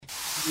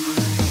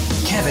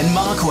Kevin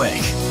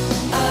Markwick.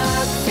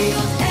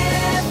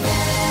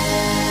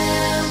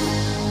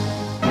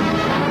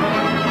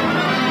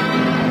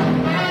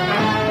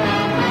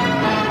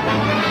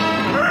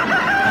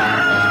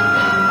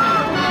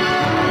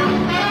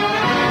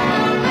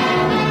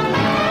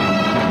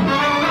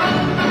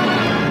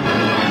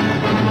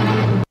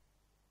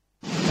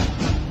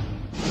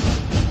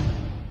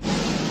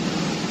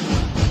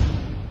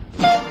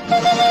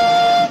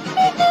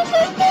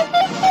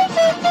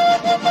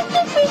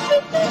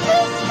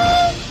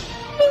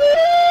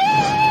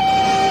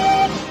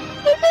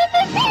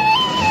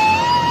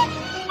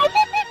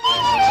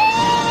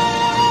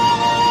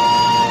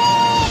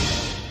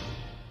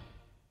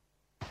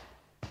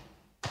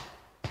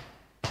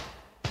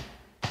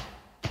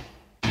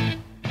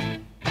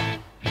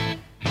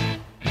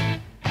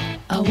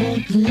 I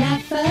won't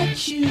laugh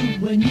at you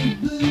when you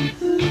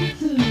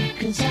boo-hoo-hoo,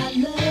 'cause I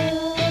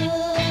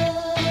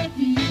love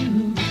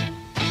you.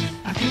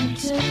 I can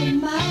turn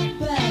my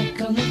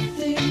back on the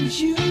things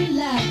you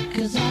like,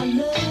 'cause I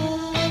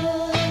love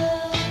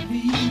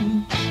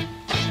you.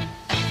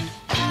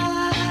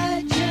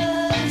 I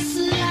just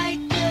like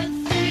the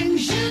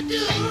things you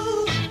do.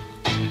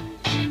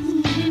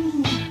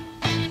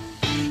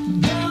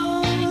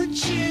 Don't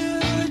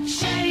you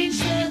change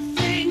the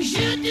things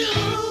you do.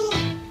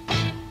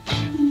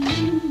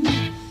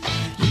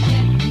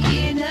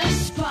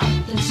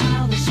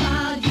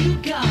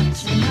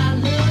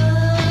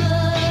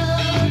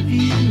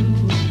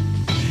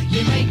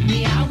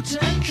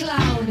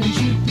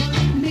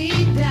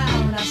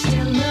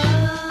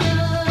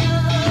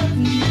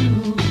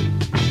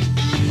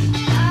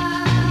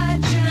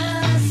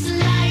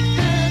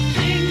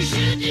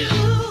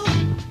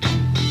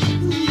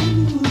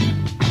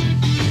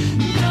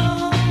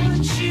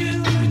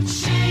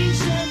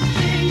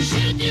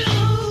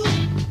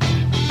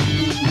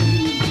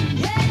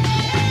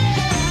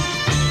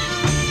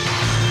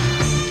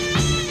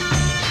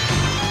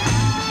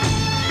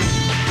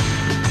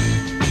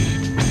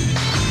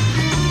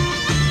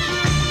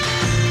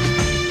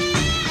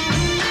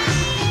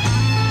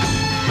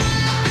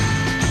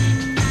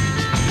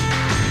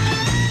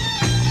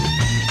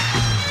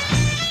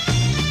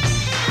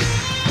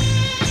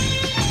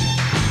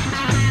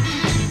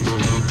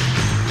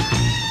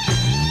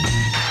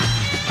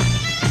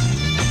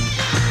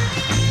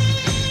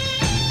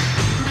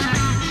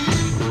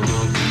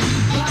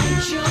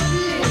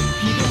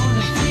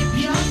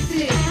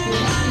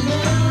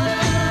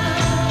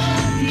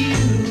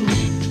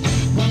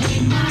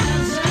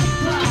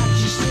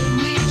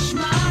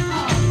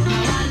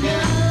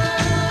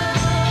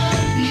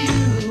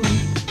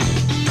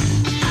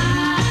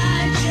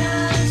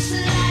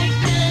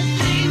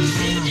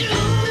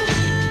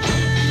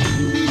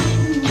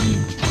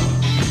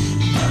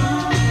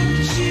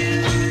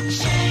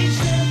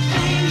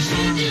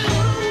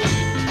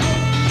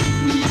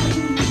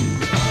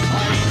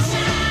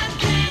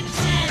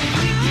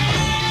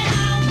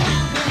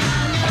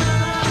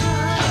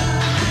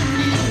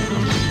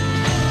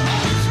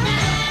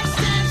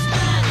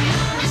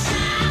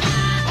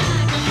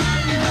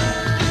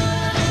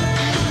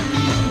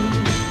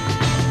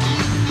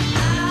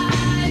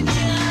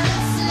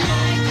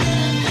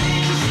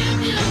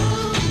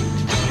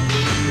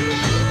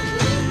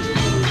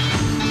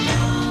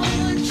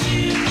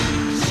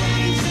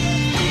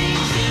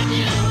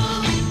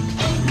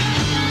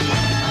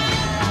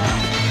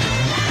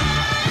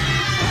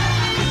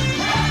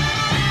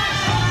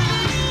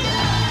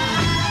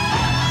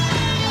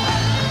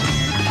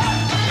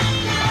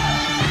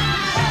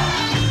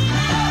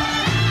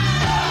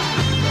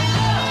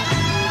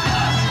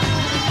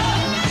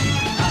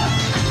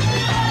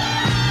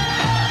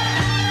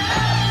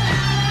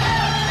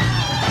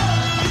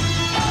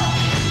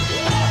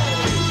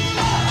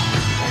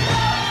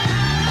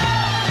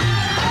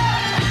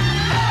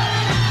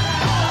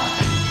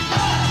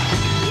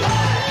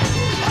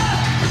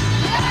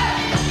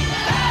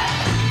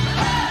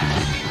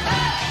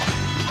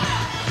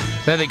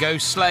 There they go,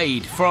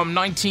 Slade from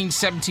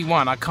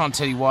 1971. I can't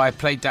tell you why I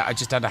played that. I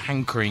just had a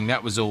hankering,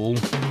 that was all.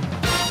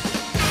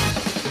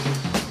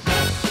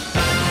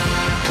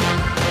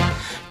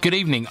 Good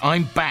evening.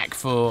 I'm back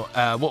for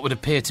what would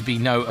appear to be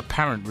no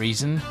apparent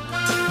reason,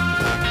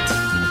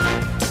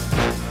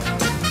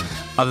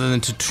 other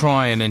than to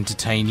try and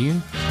entertain you.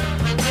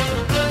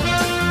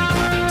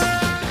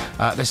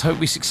 Let's hope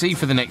we succeed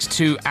for the next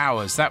 2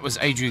 hours. That was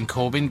Adrian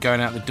Corbin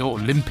going out the door,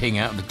 limping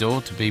out the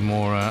door to be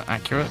more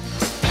accurate.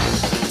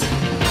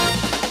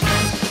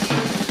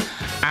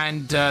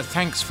 And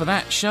thanks for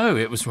that show.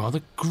 It was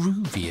rather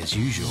groovy as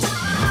usual.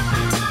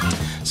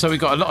 So we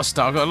got a lot of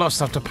stuff. I've got a lot of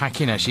stuff to pack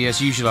in actually.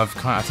 As usual, I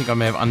think I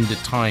may have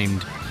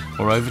undertimed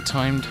or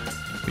overtimed.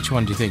 Which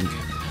one do you think?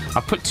 I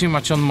put too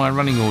much on my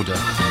running order.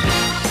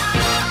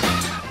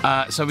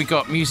 So we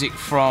got music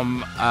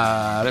from,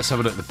 let's have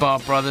a look, the Bar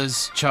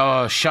Brothers,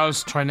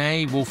 Charles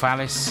Trenet, Wolf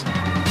Alice,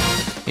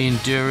 Ian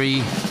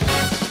Dury,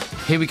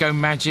 Here We Go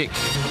Magic,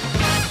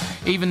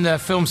 Even the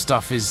film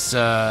stuff is...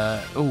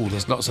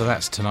 there's lots of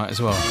that tonight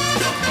as well.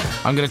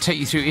 I'm going to take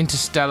you through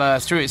Interstellar,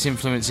 through its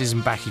influences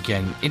and back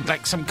again, in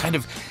like some kind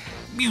of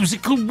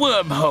musical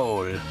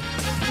wormhole.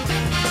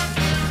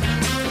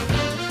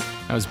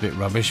 That was a bit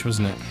rubbish,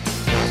 wasn't it?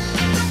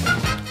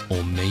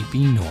 Or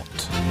maybe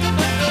not.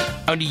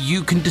 Only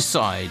you can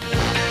decide.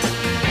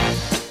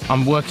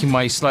 I'm working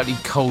my slightly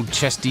cold,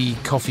 chesty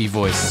coffee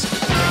voice.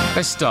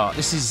 Let's start.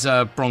 This is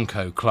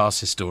Bronco, Class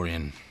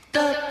Historian.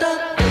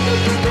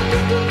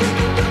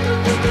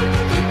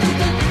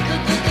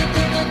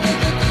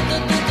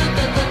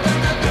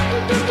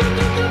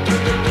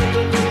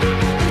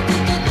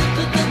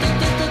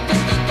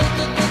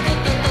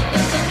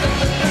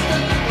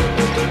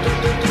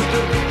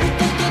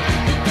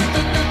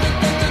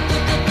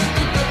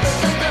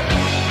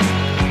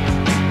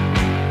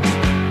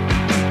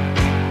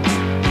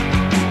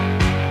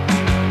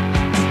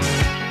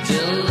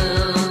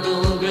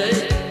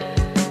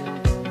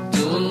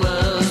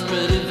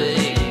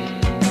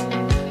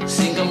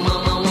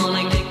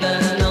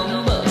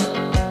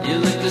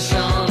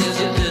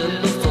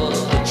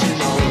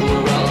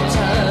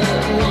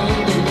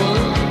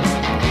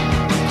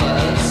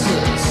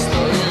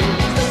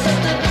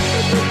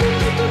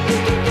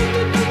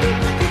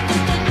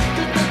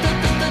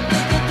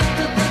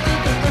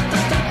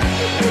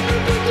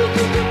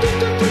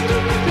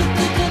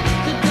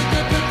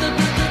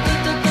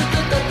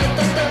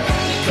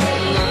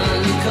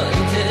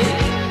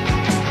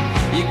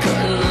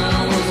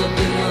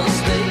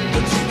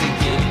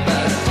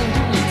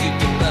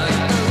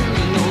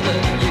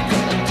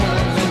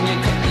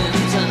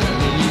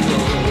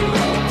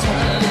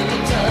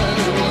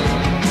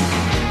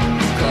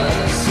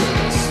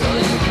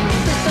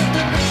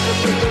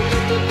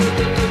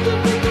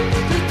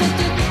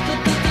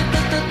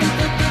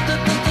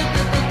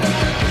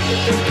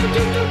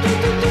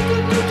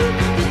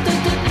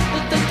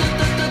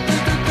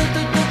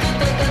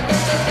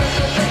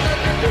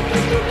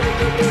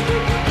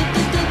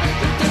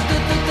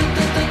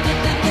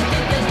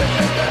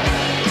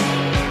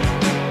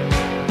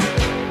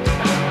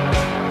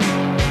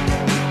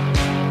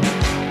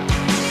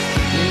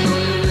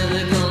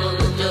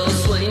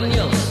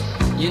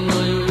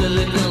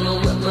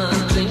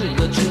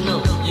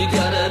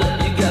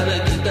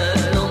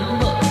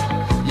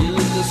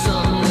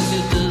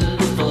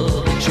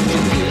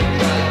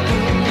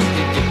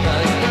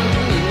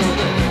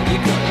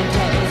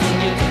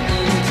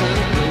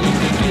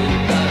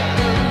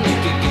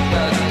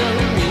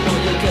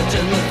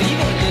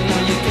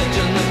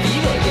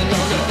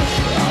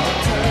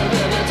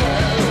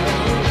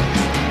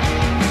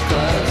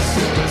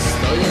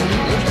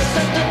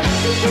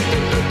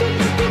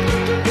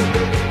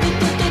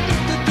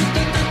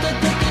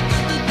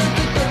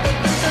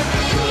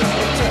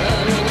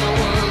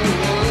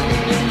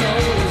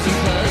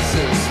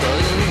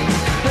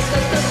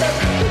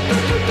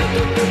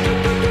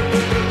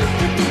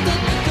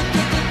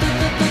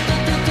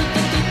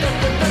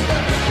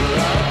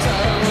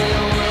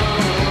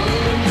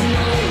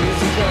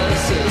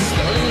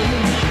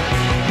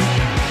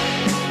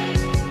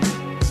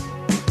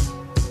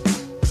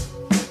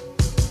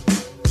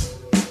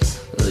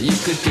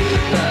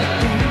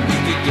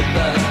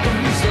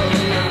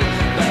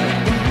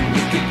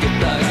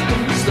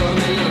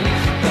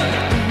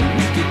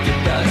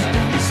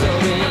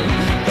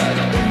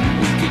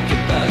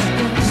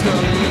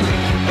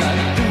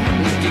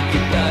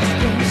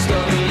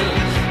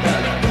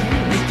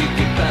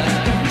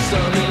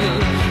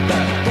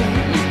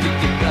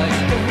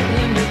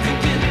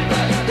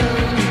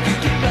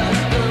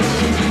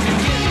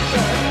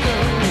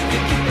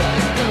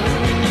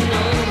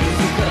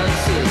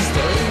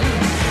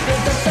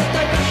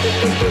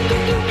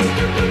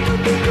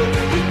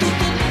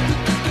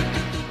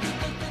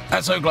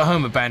 That's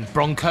Oklahoma band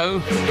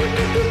Bronco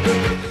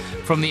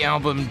from the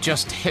album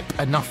Just Hip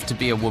Enough to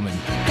Be a Woman.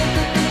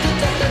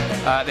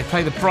 They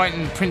play the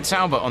Brighton Prince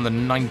Albert on the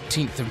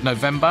 19th of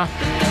November,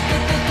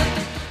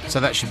 so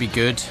that should be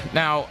good.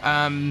 Now,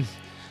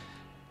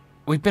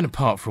 we've been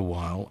apart for a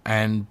while,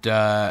 and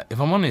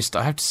if I'm honest,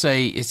 I have to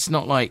say it's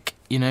not like,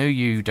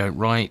 you don't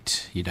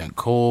write, you don't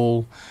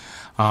call,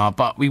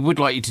 but we would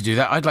like you to do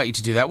that. I'd like you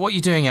to do that. What are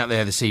you doing out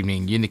there this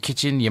evening? You in the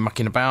kitchen? You're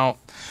mucking about?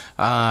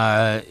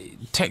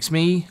 Text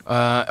me.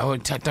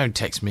 Don't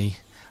text me.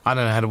 I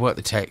don't know how to work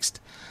the text.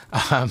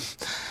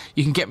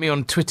 You can get me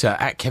on Twitter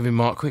at Kevin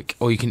Markwick,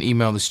 or you can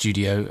email the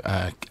studio.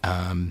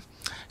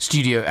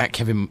 Studio at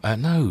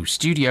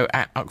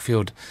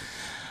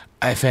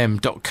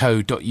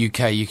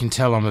uckfieldfm.co.uk. You can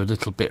tell I'm a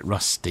little bit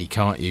rusty,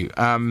 can't you?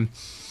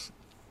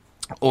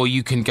 Or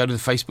you can go to the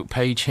Facebook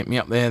page, hit me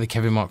up there, The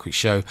Kevin Markwick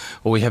Show,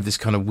 or we have this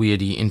kind of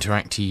weirdy,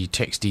 interacty,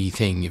 texty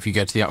thing. If you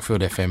go to the Upfield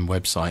FM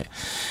website,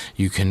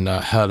 you can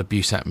hurl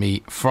abuse at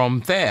me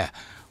from there,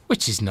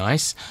 which is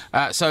nice.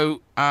 So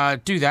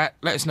do that.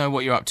 Let us know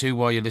what you're up to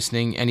while you're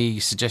listening.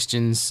 Any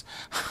suggestions?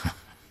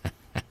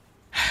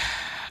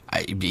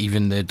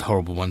 Even the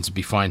horrible ones would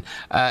be fine.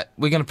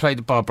 We're going to play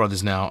the Bar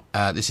Brothers now.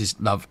 This is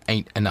Love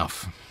Ain't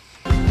Enough.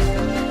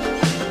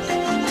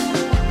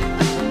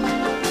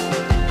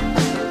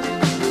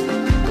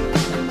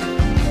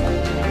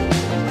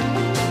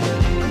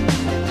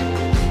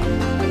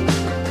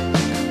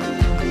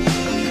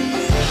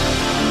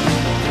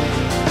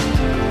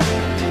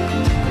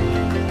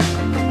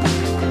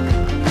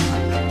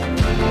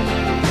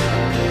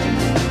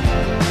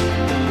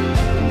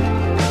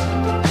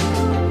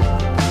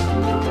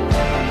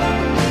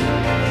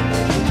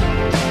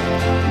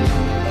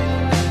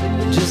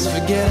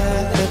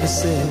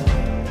 said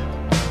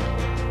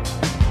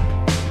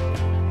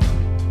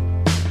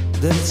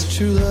that it's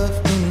true love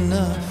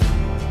enough.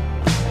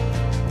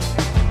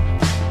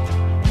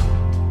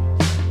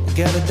 I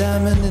got a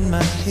diamond in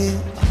my head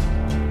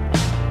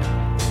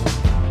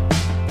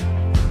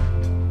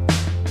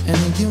and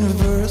a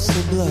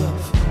universal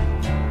bluff.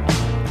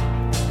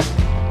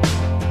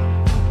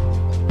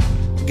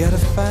 Gotta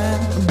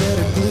find a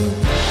better glue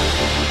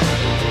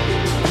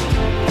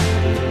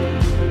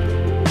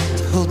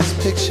to hold this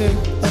picture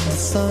of the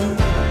sun.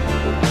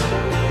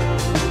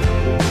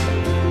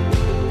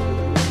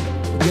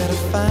 Gotta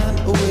find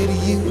a way to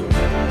you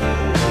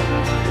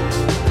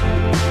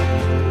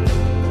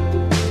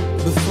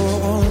before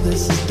all of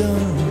this is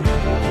done.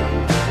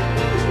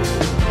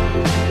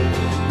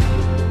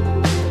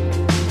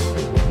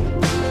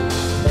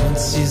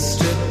 Once you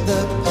strip the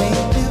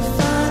paint, you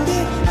find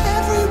it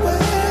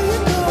everywhere you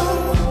go.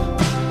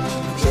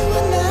 You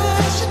and I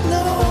should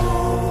know.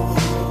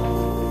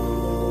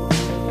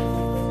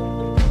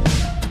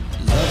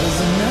 Love is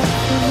enough,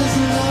 love is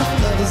enough,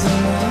 love is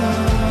enough.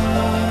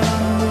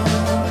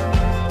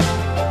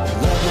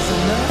 Love is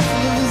enough,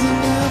 love is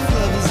enough,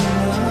 love is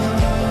enough.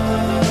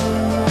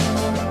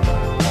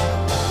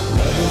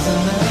 Love is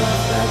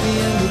enough at the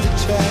end of the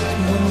track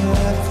when the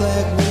white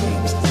flag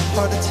waves,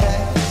 heart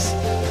attacks.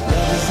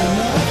 Love is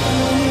enough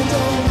when you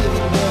don't give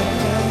it back.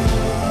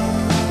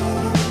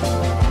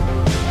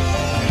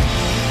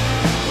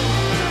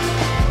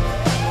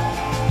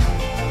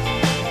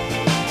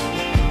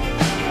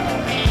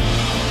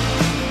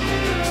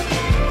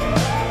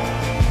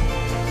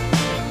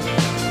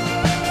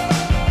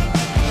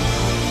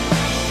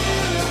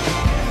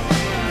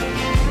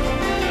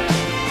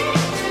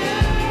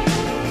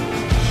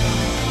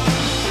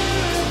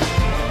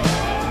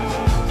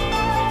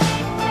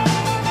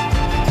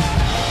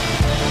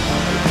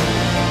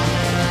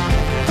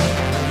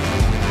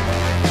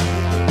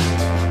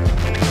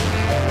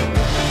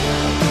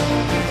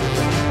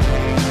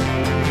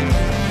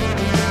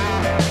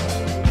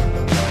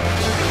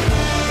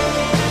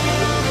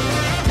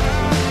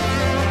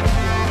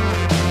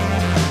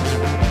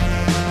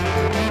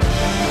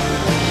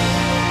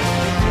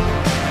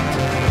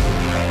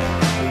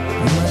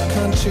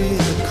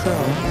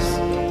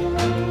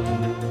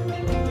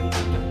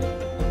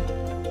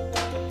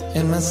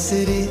 And my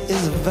city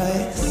is a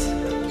vice,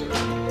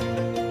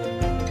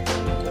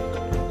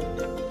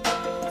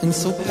 and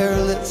so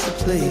perilous a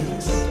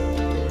place,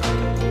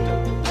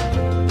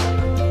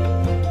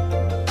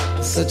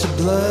 such a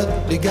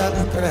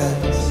blood-begotten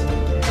prize.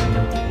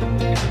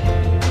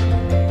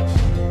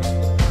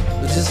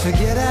 But just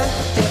forget I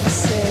ever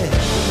said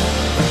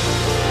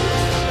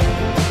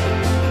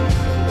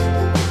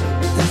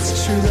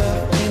that's true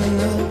love ain't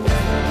enough.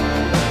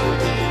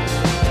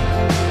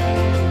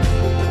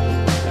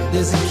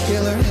 There's a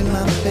killer in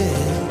my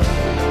bed,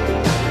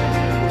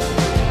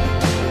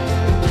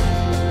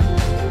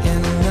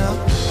 and enough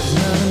is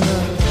not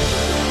enough.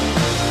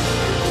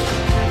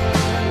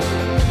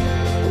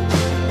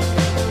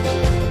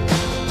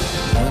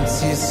 Once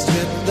you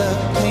strip the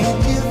paint,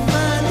 you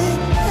find it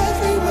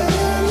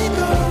everywhere you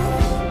go.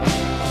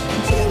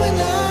 You and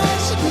I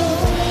should know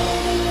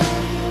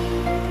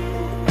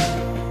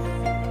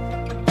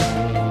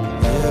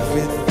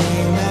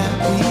everything that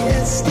we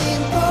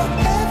esteem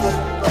forever.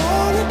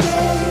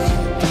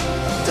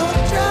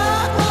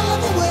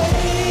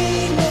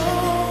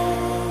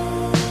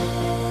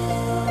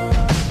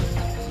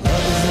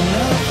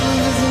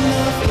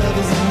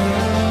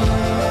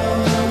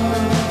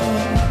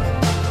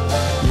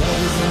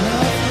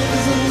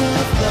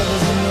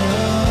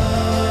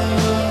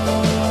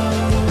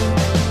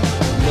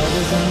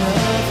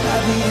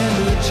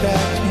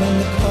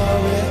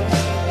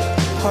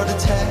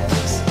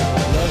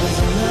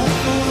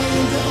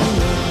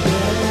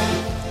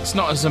 It's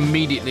not as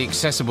immediately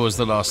accessible as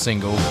the last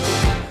single,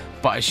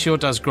 but it sure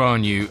does grow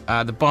on you.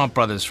 The Bar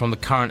Brothers from the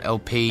current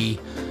LP,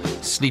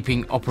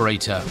 Sleeping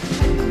Operator,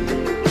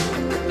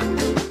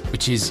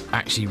 which is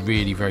actually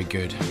really very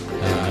good.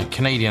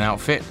 Canadian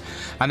outfit.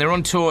 And they're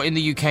on tour in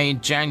the UK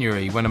in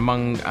January, when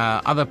among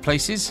other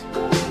places,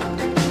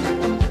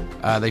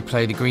 they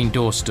play the Green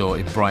Door Store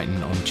in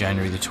Brighton on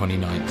January the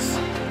 29th.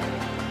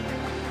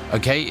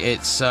 Okay,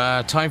 it's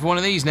time for one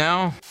of these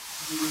now.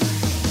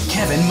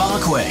 Kevin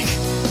Markwick.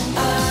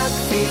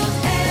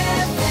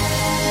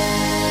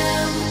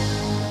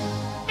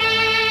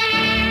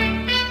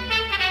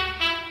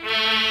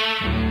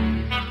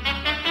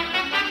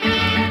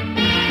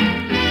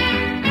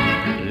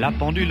 La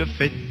pendule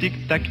fait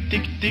tic-tac,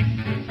 tic-tic.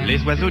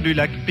 Les oiseaux du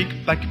lac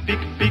pic-pac,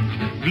 pic-pic.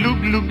 Glou,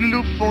 glou,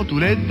 glou font tous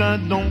les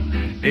dindons.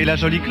 Et la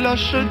jolie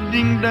cloche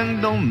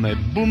ding-ding-dong. Mais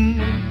boum,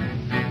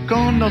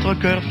 quand notre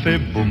cœur fait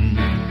boum,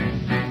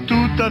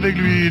 tout avec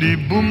lui dit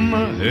boum.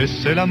 Et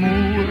c'est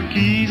l'amour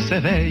qui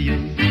s'éveille.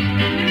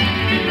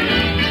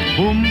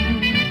 Boum,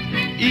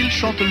 il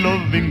chante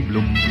Loving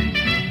Bloom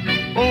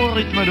au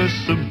rythme de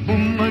ce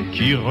boum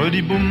qui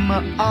redit boum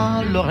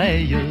à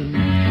l'oreille.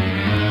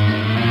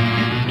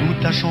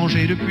 Tout a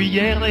changé depuis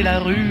hier et la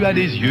rue a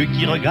des yeux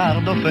qui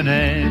regardent aux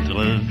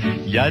fenêtres.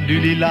 Il y a du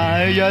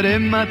lilas et il y a des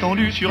mains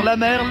tendues sur la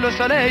mer, le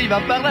soleil va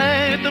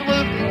paraître.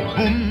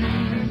 Boum,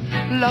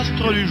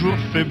 l'astre du jour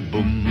fait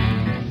boum.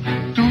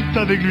 Tout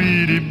avec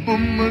lui dit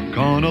boum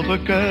quand notre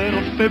cœur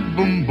fait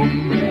boum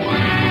boum.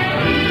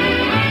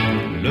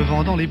 Le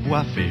vent dans les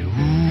bois fait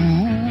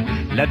ouh,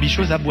 la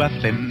bicheuse à bois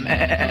fait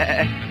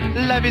meh,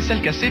 la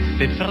vaisselle cassée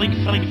fait fric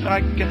fric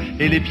frac,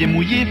 et les pieds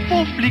mouillés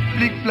font flic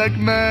flic flac.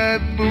 Mais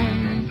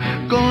boum,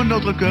 quand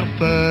notre cœur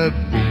fait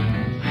boum,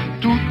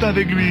 tout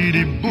avec lui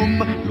dit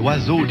boum,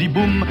 l'oiseau dit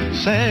boum,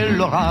 c'est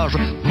l'orage.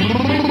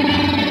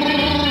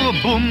 Brrr,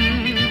 boum,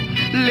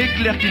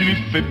 l'éclair qui lui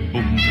fait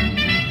boum,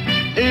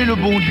 et le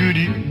bon Dieu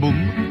dit boum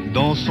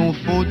dans son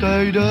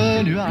fauteuil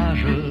de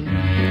nuage.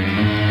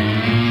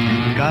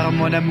 Car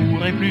mon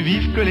amour est plus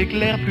vif que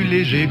l'éclair, plus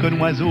léger qu'un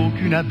oiseau,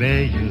 qu'une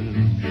abeille.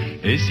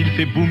 Et s'il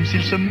fait boum,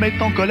 s'il se met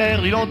en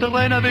colère, il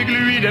entraîne avec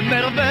lui des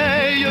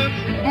merveilles.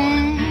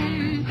 Boum,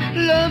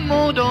 le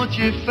monde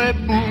entier fait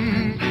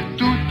boum,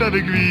 tout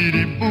avec lui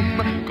dit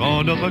boum,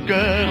 quand notre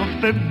cœur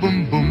fait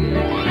boum boum.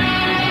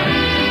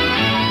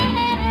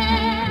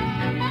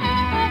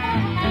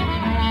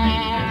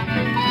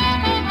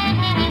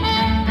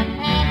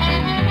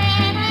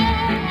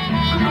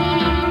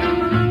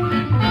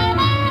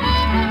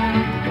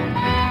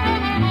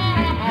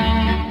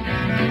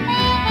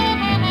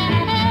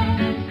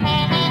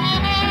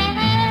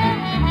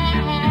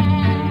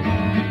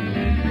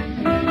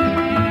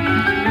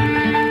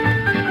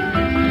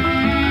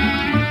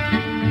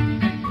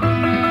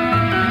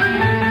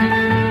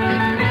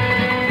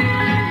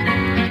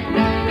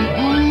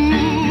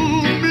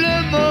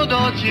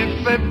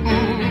 Fait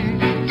boum,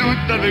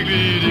 tout avec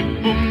lui dit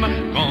boum,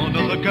 quand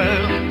notre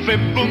cœur fait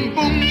boum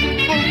boum boum.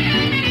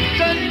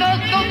 Ça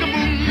n'entend que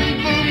boum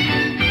boum,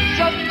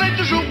 ça fait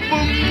toujours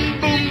boum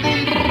boum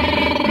boum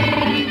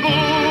boum.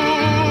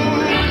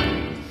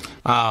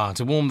 Ah,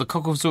 to warm the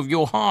cockles of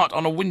your heart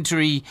on a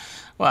wintry,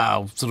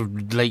 well, sort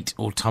of late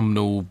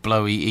autumnal,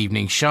 blowy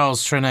evening.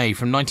 Charles Trenet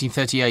from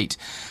 1938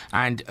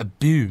 and a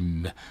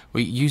Boom,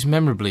 we used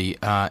memorably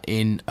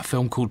in a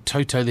film called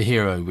Toto the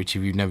Hero, which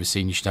if you've never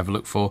seen, you should have a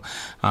look for,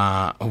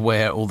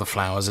 where all the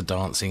flowers are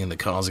dancing and the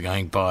cars are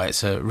going by.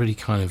 It's a really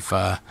kind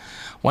of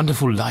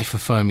wonderful,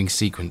 life-affirming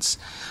sequence.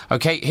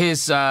 Okay,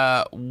 here's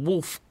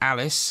Wolf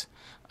Alice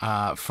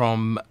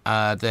from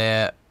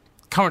their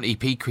current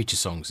EP, Creature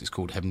Songs. It's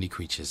called Heavenly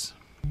Creatures.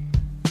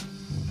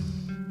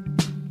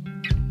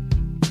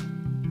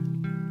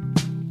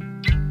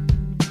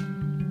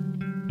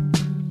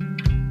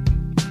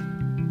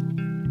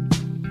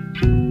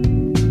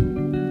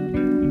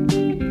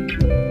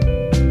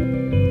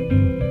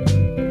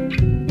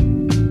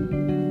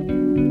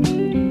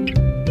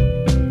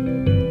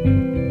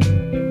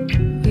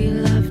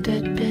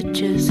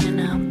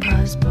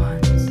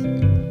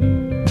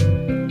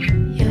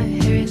 Your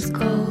hair is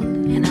gold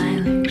and I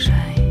look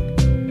shy.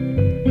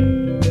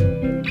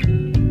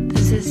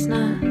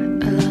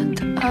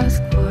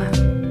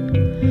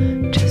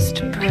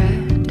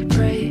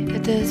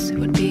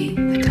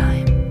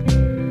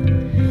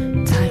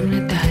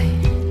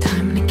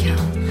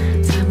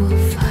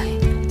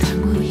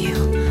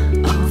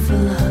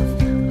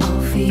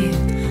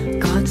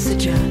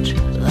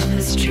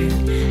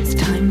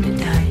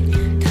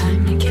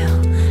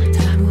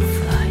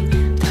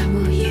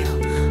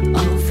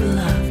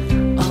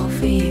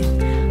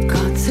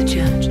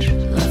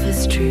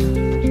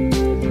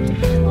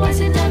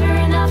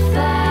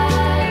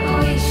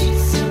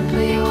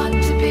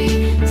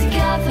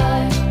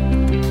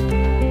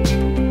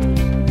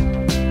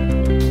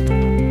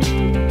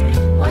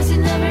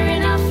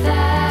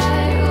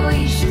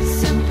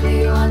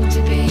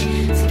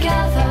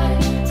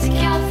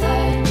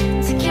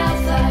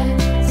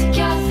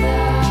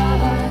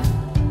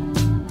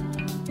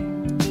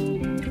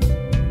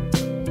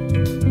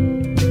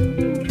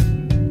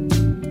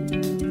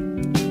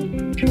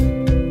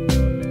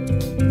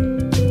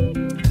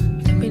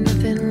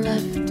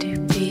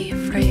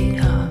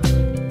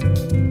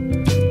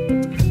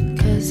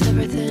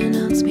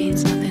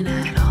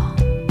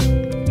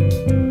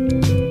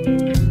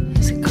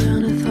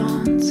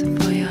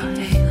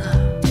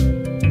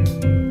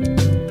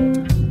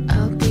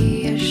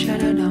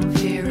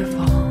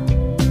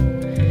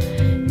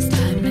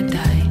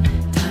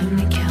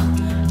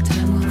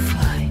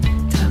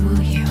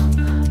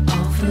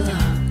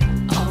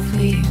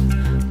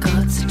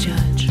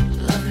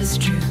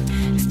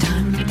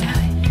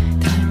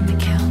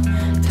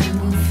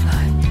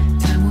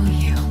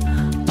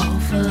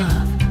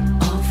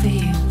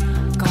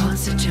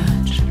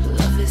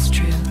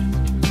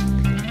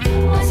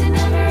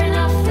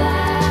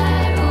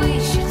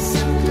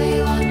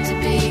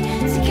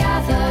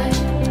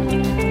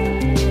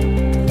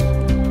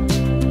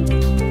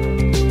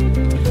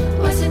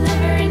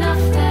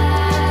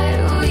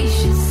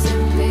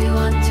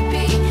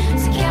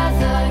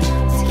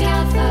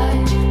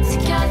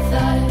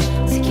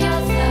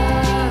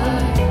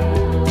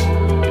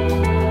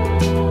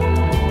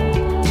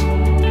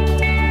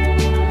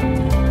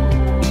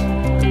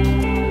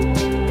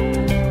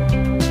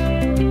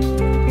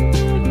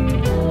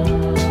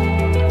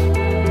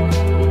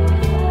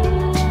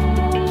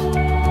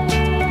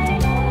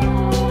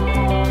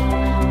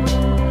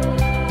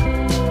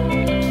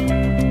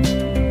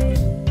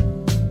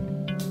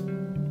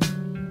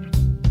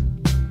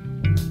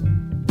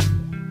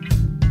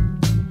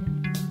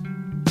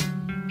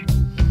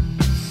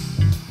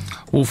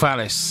 Wolf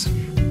Alice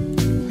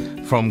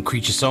from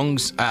Creature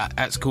Songs.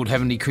 That's called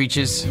Heavenly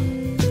Creatures.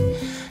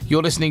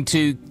 You're listening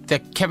to the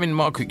Kevin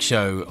Markwick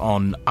Show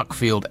on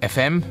Uckfield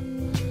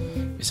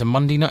FM. It's a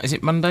Monday night. Is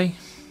it Monday?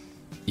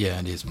 Yeah,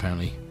 it is,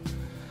 apparently.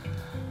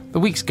 The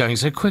week's going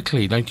so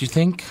quickly, don't you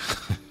think?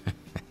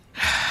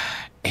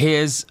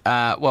 Here's, we've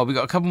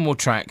got a couple more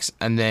tracks,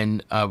 and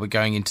then we're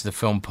going into the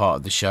film part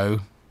of the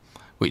show,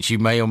 which you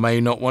may or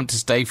may not want to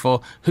stay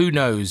for. Who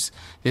knows?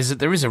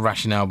 There is a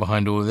rationale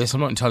behind all of this.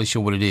 I'm not entirely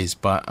sure what it is,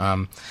 but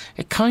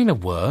it kind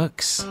of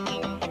works.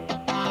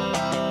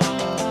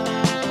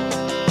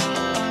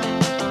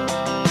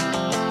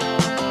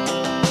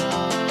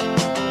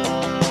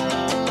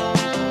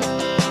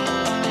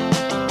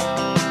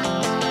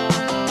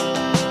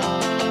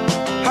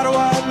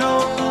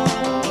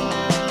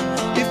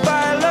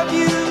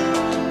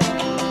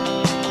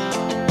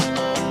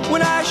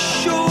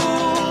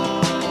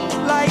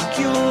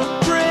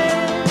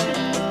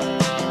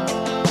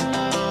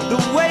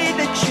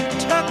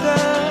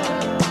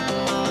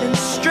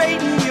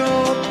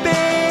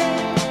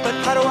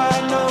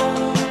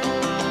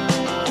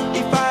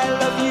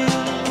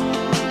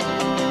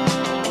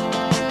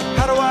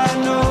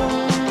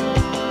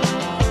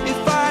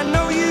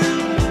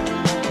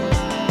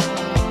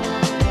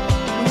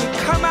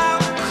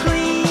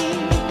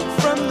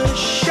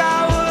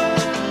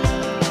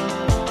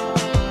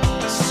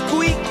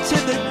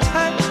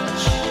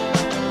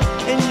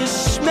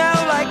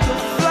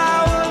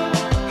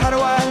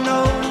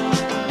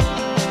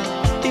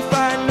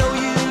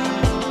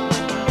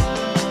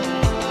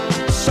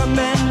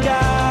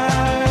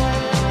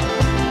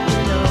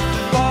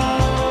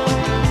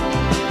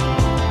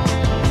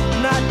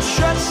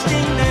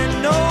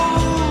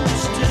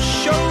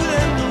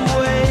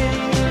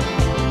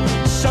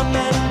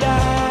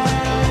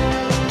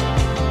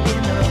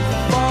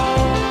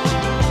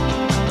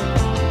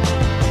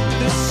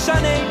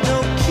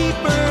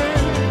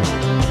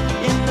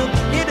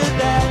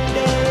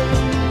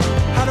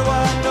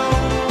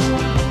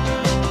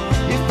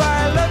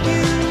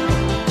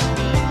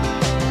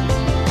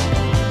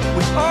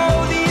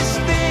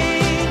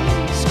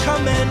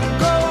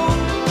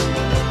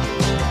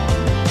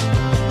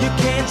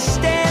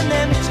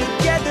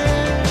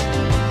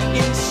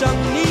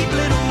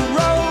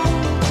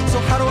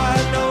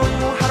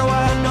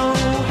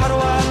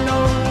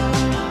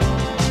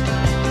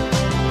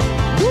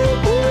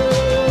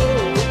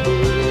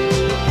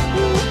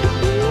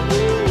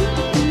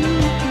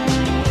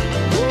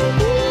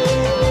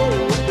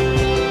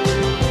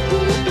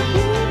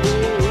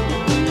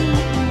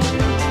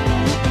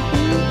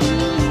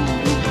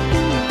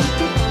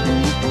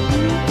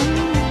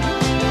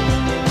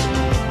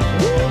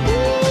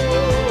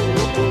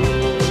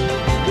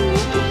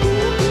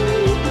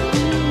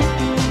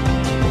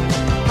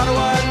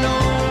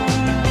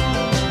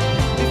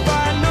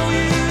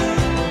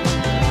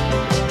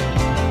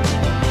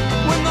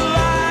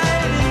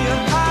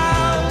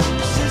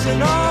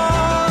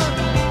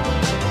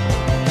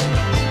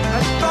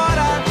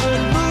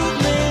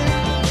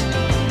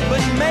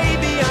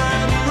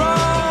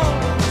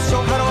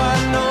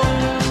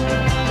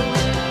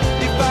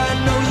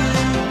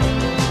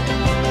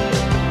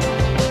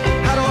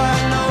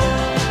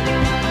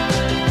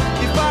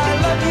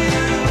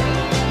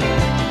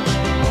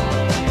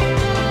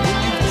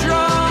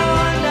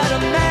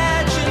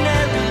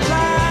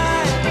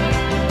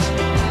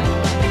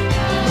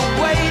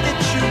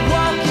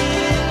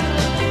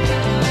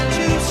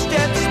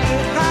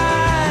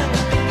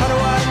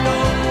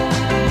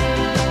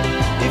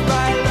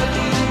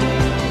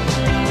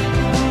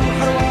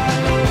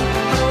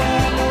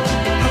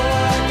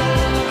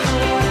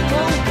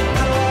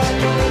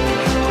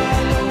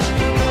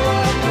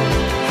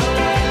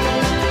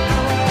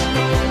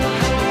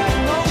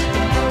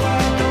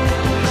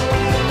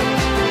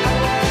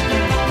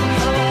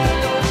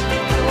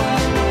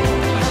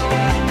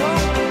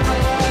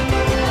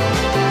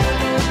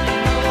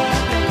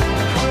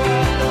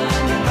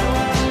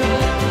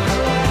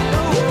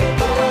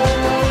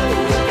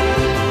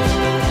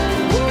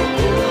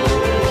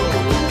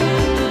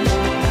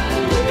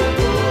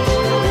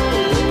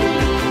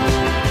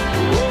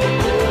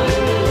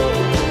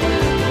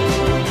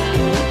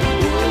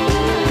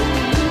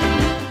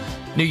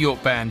 New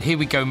York band, Here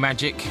We Go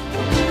Magic,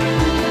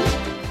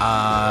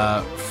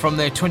 from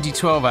their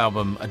 2012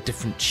 album, A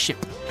Different Ship.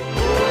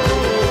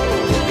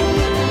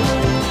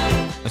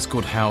 It's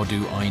called How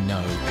Do I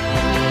Know?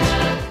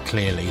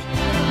 Clearly.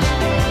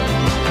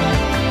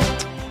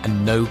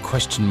 And no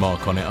question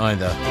mark on it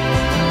either.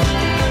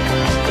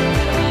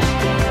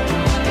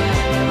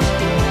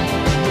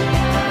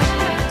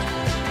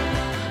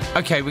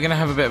 Okay, we're going to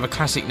have a bit of a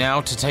classic now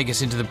to take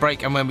us into the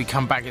break, and when we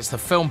come back, it's the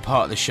film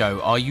part of the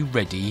show. Are you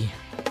ready?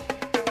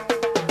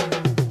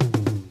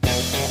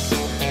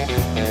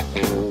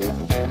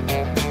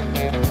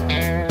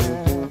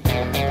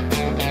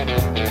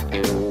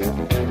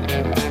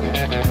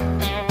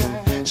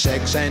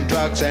 Sex and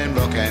drugs and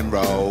rock and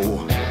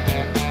roll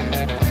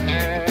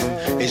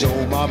is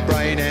all my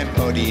brain and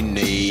body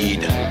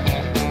need.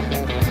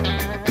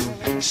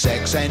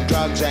 Sex Sex and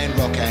drugs and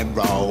rock and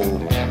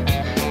roll.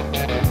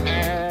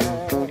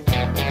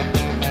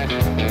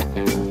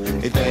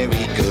 It's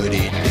very good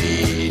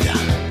indeed.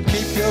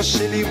 Keep your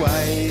silly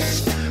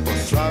ways or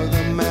throw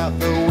them out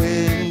the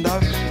window.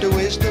 The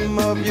wisdom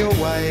of your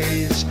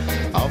ways.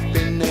 I've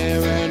been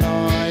there and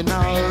I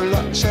know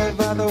lots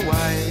of other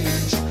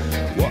ways.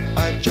 What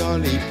a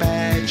jolly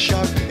bad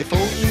show. If all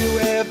you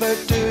ever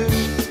do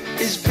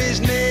is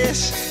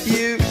business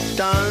you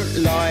don't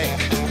like.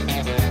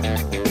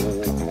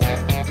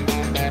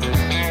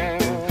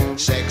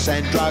 Sex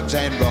and drugs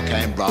and rock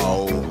and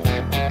roll.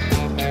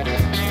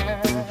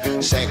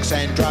 Sex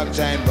and drugs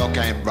and rock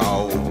and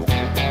roll.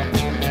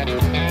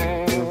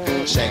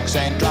 Sex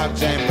and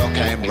drugs and rock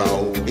and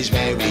roll is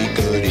very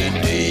good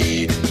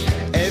indeed.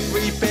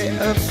 Every bit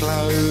of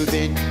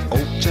clothing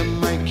ought to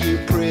make you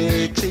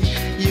pretty.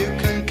 You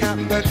can cut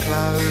the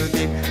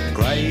clothing,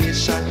 grey is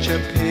such a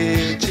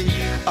pity.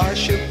 I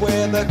should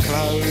wear the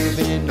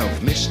clothing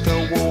of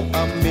Mr.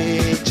 Walter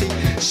Mitty.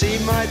 See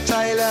my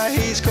tailor,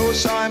 he's called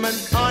Simon.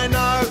 I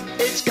know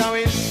it's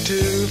going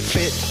to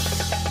fit.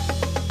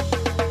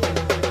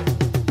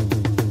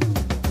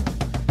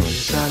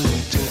 Here's a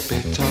little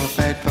bit of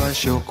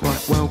advice, you're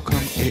quite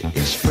welcome, it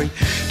is free.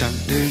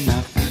 Don't do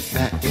nothing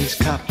that is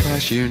cut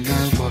price, you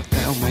know what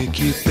they'll make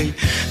you be.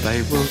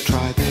 They will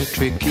try their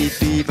tricky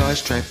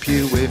device, trap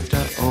you with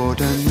the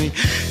ordinary.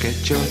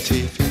 Get your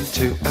teeth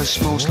into a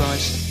small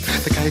slice,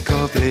 the cake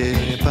of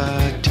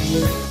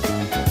liberty.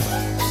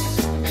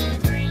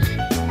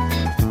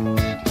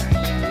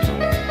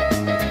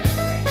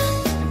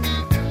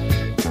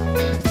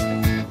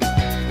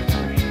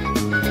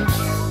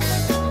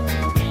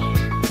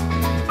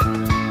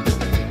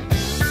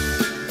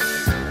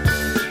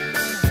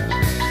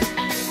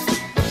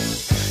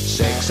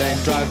 Sex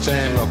and drugs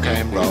and rock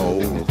and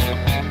roll.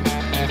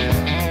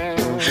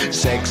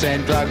 Sex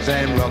and drugs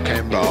and rock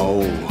and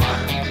roll.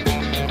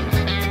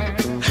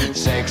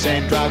 Sex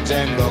and drugs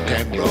and rock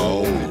and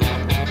roll.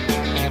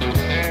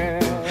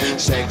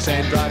 Sex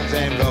and drugs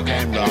and rock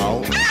and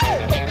roll.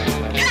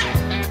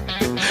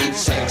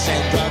 Sex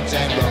and drugs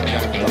and rock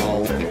and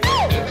roll.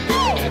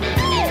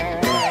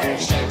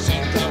 Sex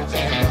and drugs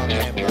and rock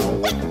and roll.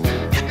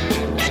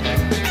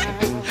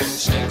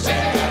 Sex and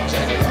drugs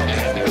and rock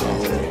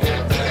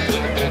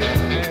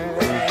and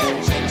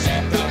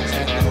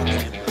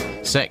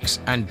roll. Sex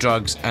and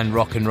drugs and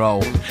rock and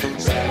roll.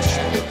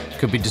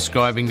 Could be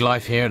describing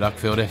life here at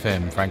Uckfield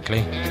FM, frankly.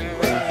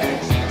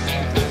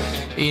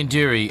 Ian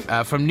Dury,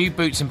 from New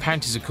Boots and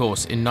Panties, of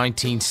course, in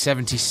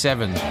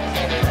 1977.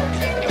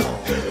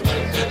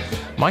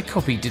 My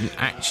copy didn't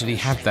actually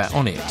have that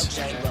on it.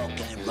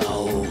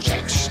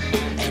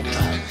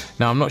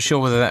 Now, I'm not sure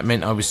whether that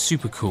meant I was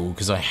super cool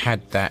because I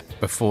had that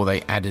before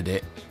they added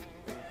it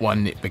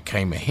when it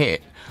became a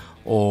hit,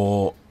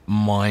 or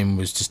mine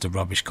was just a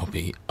rubbish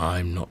copy.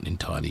 I'm not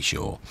entirely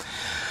sure.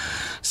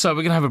 So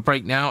we're going to have a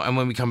break now, and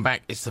when we come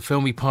back, it's the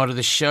filmy part of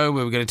the show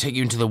where we're going to take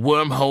you into the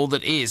wormhole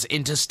that is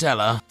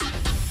Interstellar.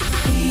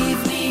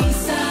 Evening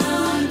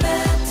sound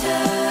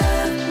better.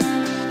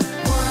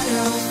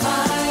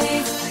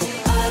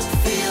 105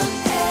 Uckfield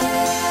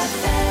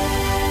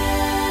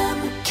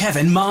FM.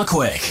 Kevin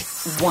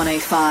Markwick.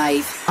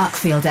 105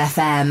 Uckfield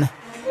FM.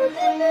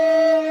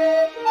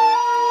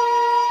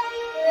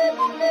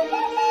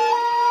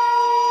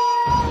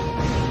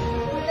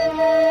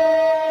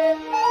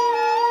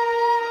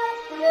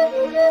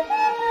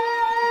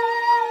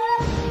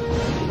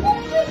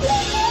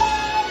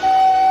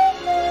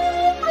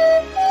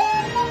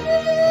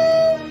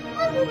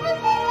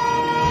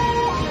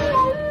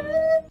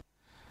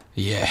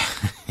 Yeah.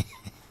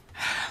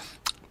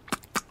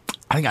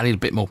 I think I need a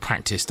bit more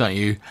practice, don't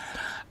you?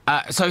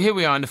 So here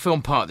we are in the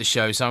film part of the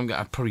show, so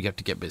I probably have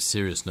to get a bit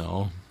serious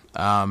now.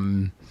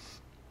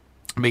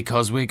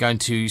 Because we're going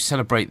to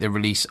celebrate the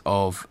release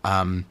of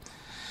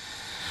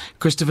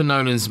Christopher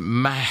Nolan's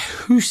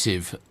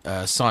massive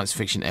science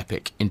fiction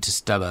epic,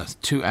 Interstellar.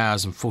 2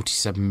 hours and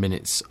 47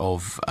 minutes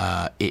of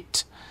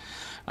it.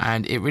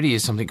 And it really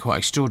is something quite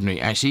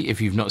extraordinary. Actually, if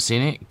you've not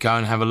seen it, go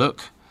and have a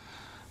look.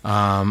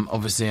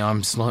 Obviously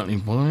I'm slightly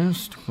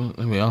biased, but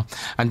there we are.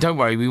 And don't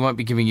worry, we won't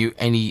be giving you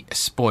any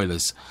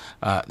spoilers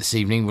this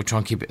evening. We'll try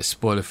and keep it as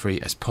spoiler free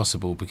as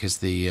possible, because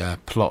the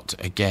plot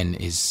again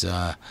is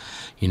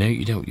you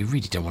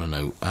really don't want to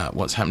know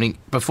what's happening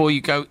before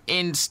you go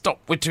in. Stop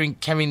wittering,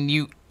 Kevin,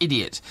 you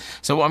idiot.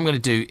 So what I'm going to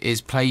do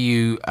is play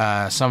you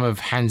some of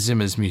Hans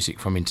Zimmer's music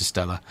from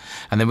Interstellar,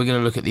 and then we're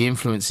going to look at the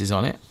influences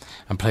on it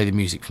and play the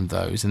music from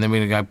those, and then we're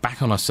going to go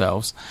back on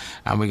ourselves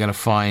and we're going to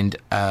find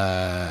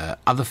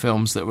other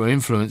films that were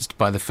influenced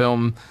by the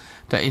film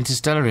that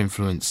Interstellar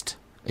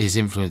is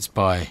influenced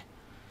by.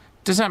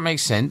 Does that make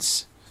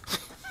sense?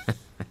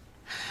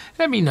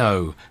 Let me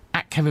know.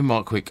 At Kevin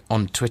Markwick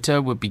on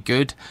Twitter would be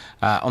good.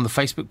 On the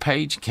Facebook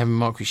page, Kevin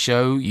Markwick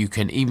Show, you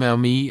can email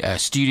me,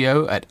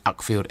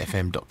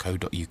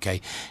 studio@uckfieldfm.co.uk.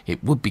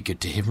 It would be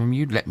good to hear from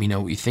you. Let me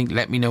know what you think.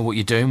 Let me know what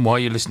you're doing while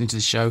you're listening to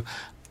the show.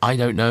 I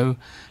don't know,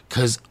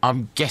 because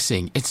I'm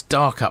guessing it's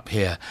dark up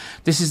here.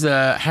 This is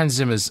Hans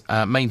Zimmer's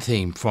main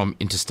theme from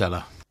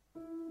Interstellar.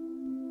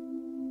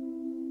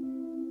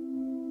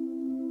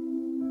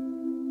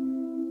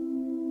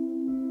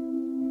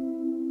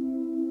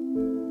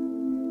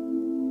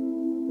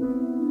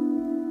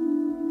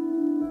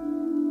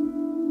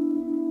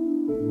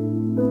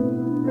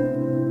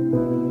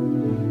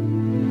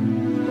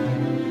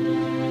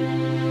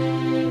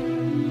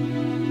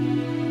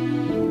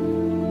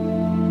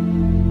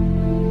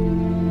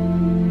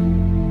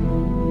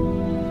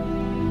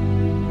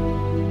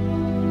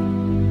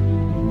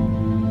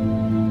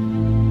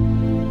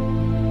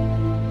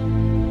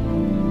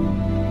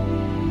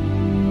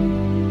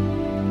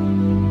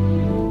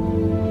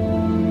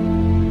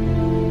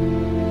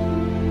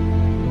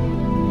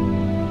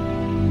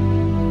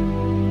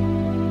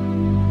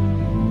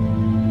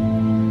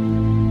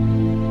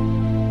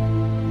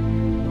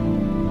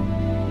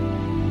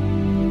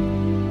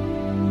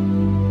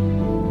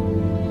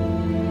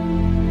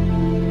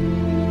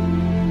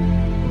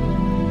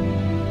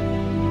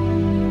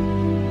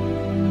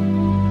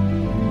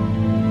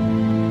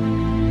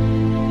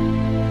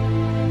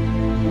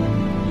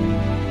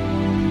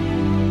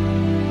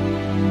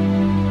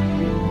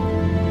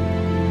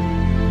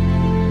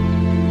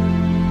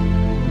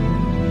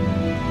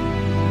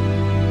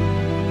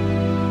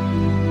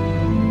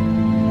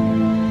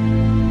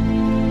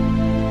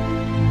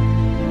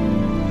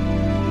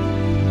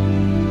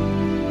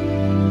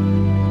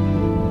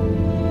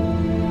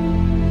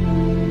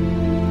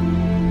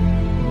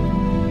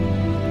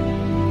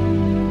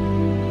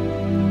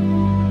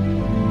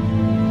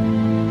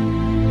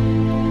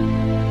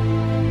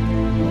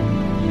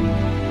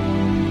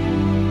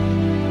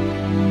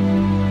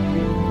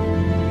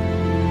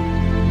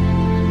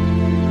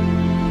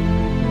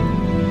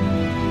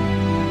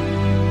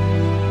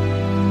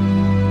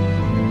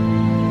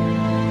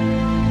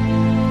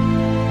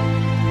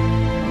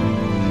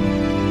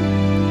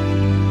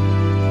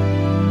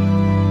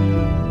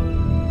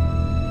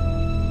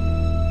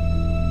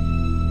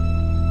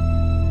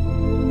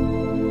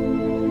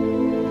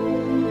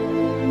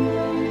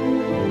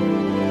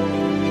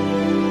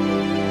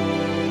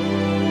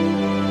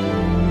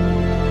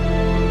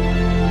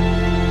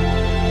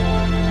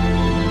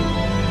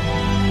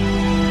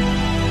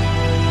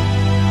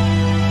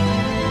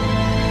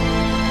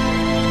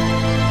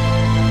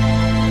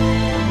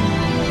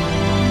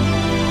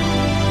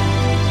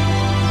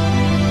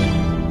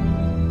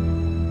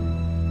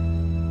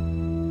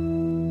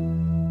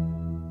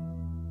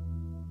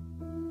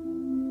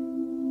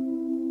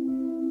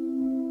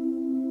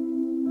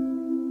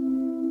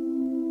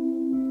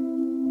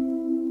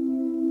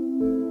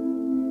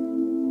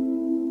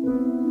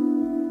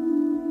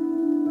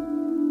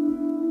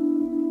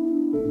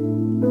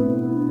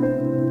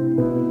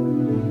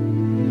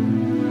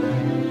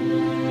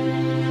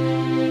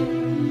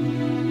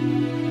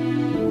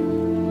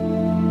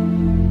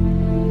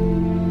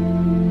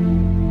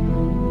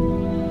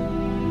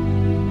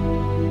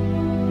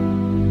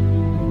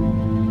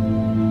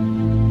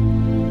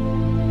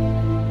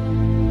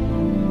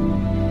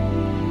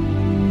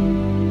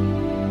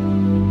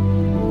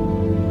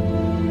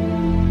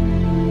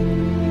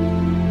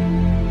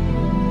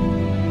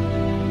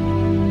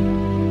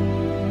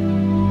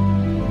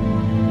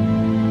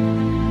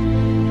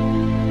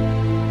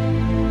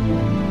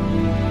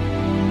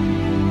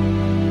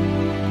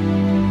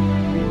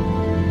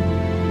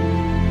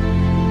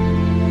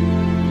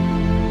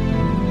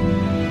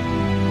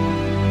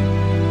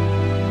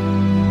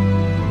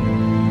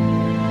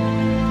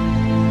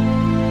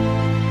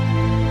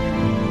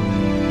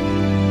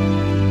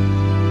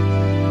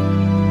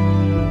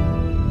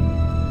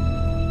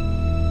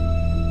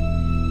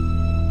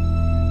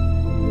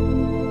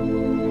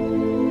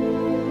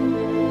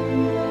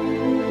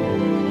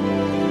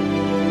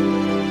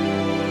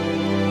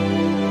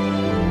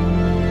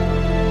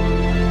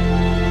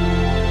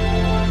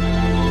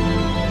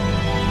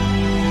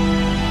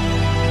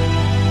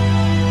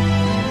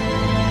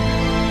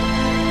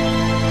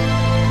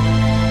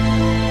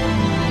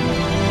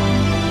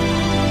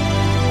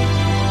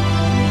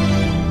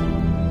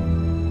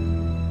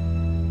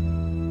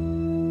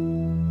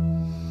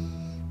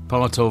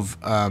 part of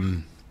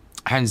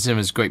Hans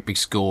Zimmer's great big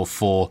score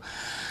for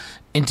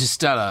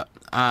Interstellar.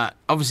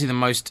 Obviously the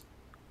most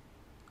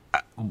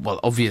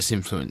obvious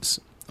influence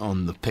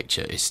on the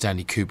picture is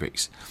Stanley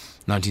Kubrick's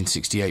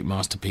 1968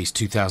 masterpiece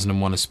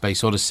 2001 A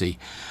Space Odyssey.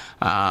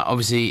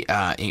 Obviously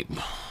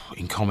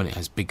in common it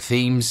has big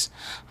themes,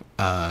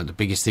 the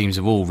biggest themes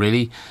of all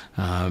really,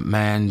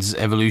 man's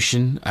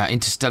evolution,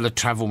 interstellar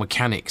travel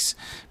mechanics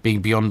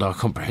being beyond our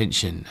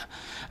comprehension.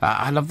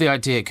 I love the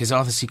idea because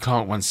Arthur C.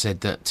 Clarke once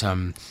said that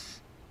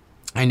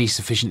any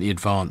sufficiently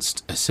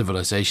advanced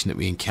civilization that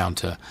we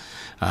encounter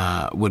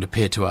would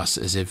appear to us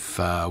as if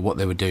what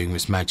they were doing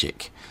was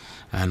magic.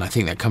 And I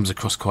think that comes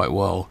across quite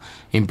well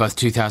in both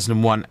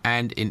 2001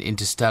 and in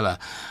Interstellar.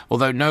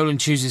 Although Nolan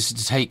chooses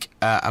to take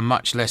a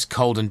much less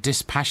cold and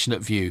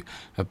dispassionate view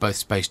of both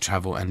space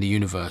travel and the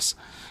universe.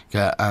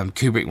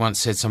 Kubrick once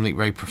said something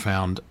very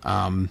profound.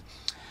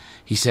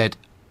 He said,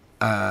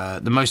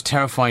 the most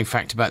terrifying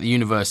fact about the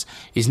universe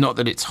is not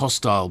that it's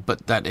hostile,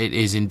 but that it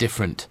is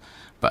indifferent.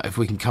 But if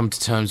we can come to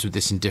terms with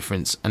this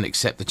indifference and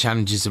accept the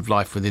challenges of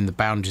life within the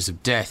boundaries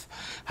of death,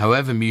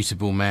 however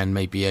mutable man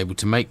may be able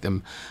to make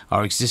them,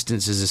 our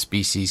existence as a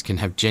species can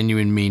have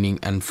genuine meaning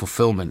and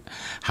fulfillment.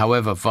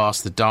 However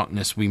vast the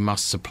darkness, we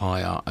must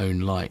supply our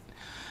own light.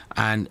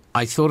 And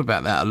I thought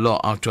about that a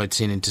lot after I'd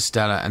seen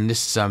Interstellar, and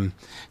this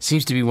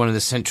seems to be one of the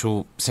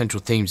central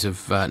themes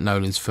of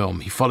Nolan's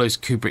film. He follows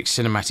Kubrick's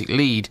cinematic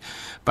lead,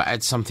 but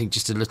adds something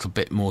just a little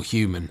bit more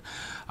human.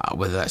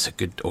 Whether that's a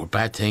good or a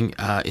bad thing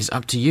is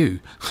up to you.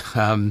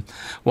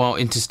 While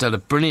Interstellar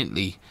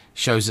brilliantly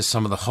shows us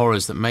some of the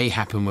horrors that may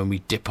happen when we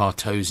dip our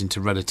toes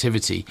into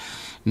relativity,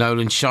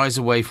 Nolan shies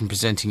away from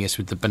presenting us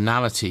with the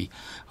banality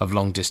of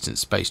long-distance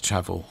space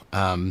travel,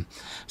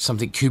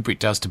 something Kubrick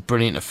does to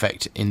brilliant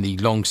effect in the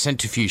long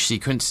centrifuge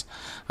sequence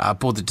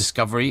aboard the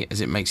Discovery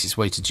as it makes its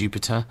way to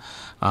Jupiter,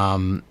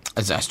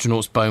 as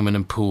astronauts Bowman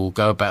and Poole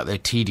go about their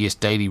tedious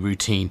daily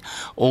routine,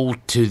 all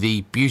to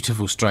the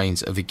beautiful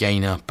strains of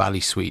Againa Bally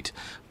Suite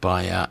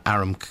by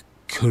Aram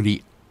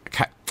Kuri.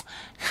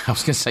 I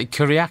was going to say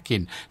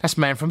Kuryakin. That's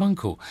Man from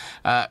Uncle.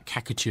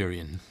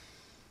 Kakaturian.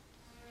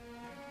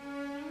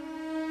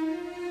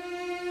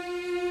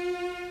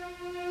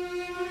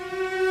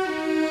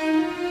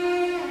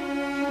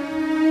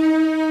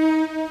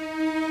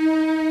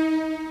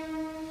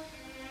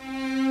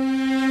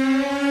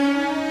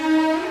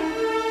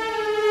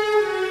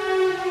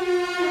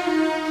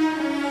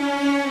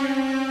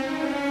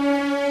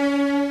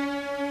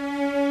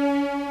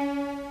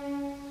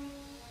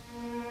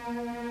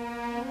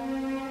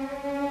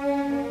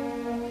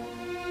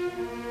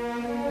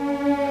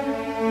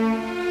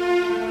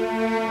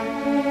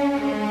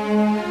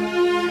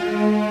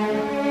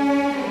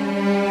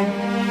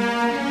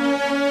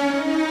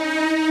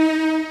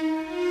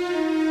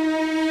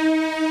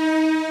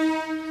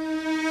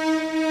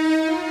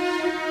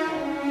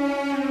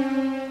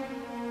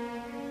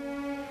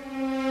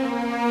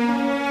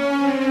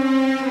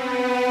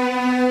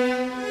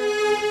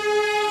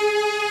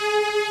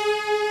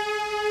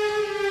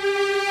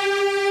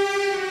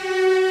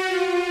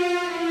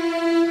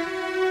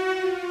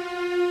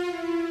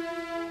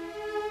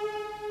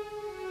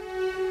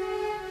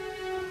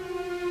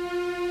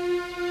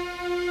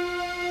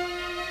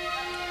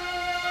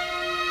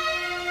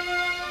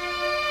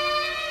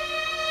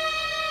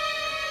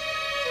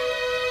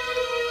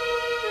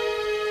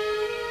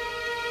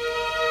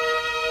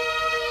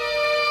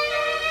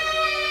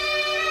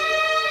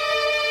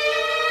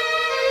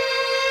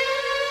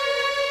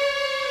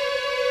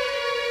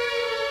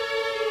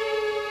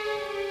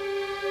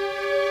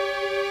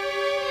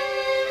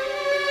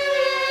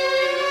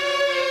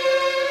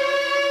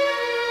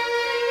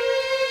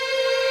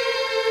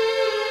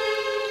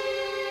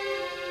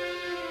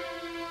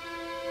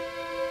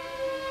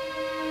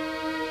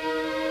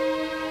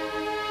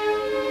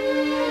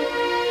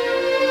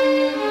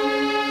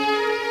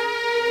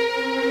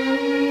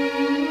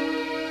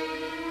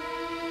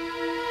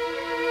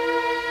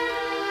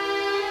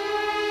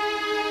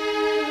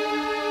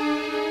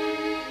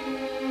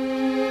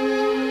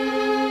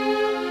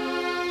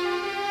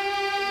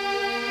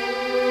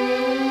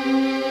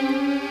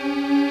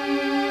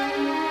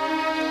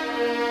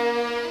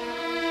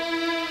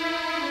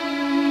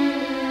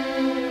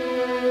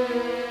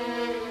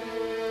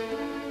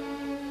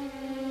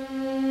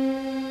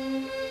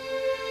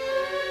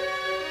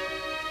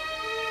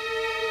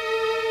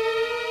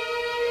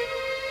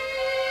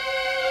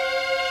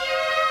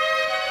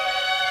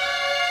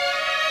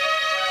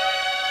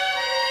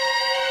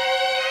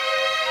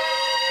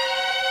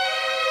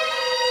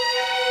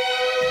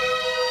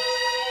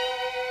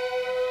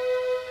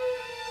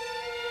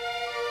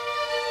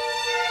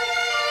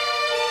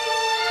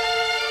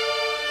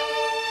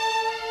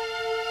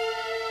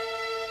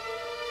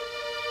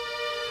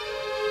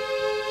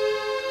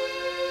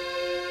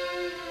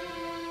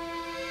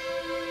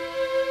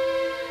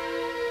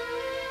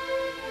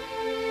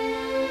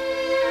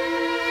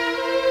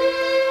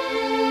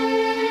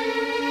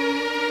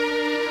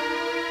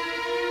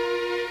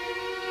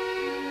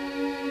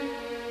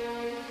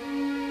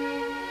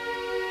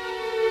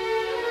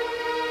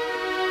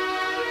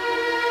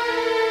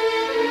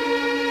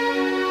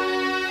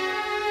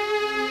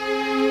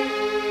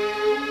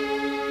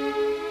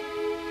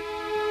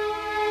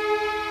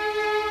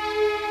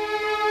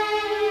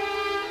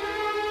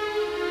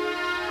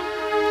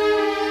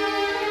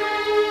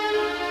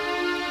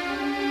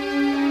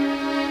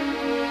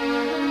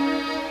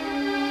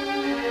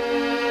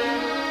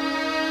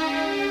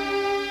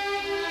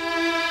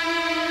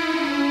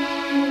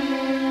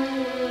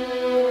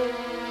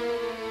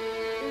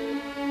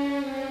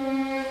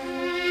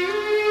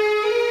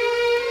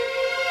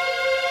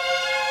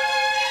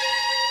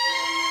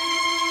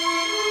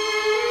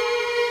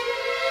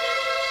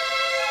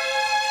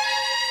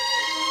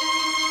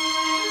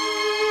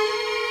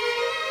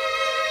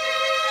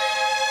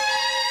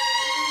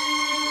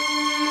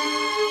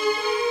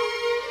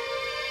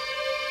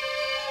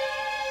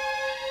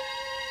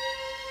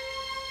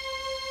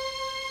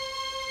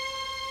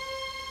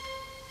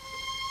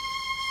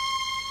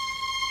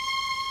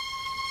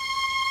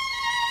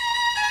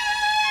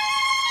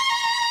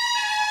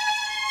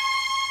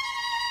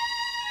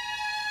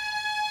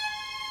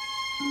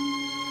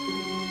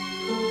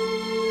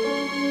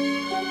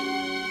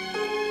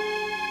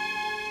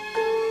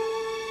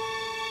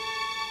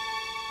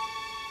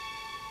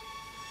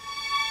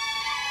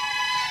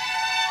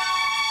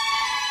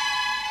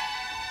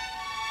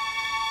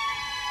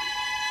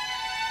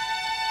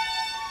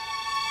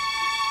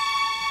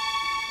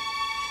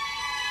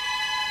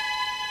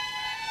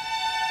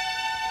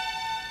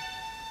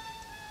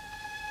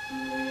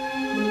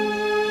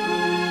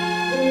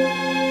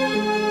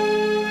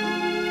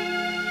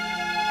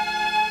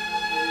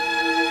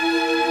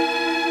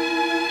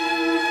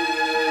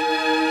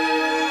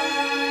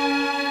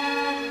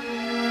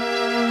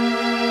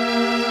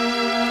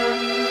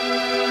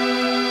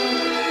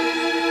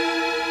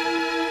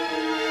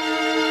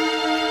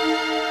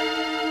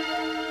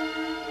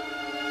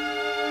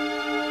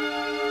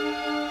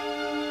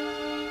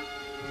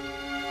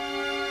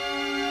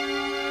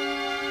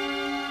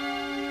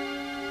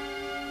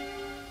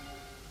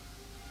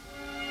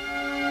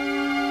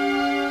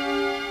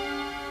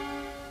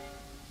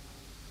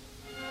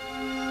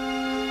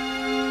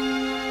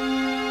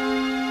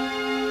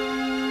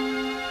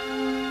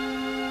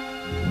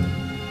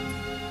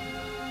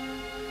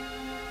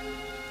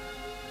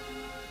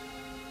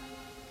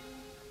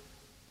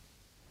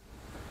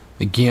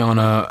 The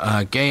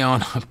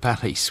Guyana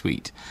Ballet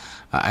Suite,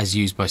 as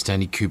used by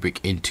Stanley Kubrick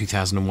in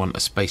 2001: A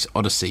Space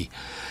Odyssey.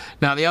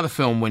 Now, the other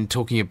film, when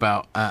talking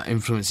about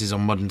influences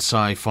on modern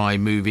sci-fi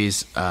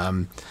movies,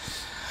 and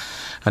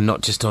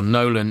not just on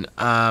Nolan,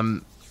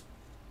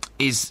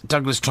 is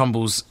Douglas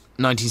Trumbull's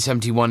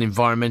 1971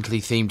 environmentally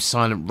themed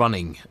Silent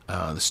Running,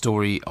 the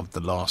story of the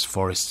last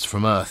forests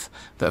from Earth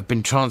that have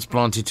been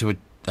transplanted to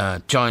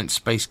a giant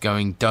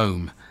space-going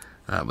dome.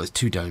 Well, there's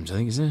 2 domes, I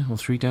think, is there? Or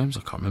 3 domes?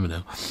 I can't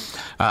remember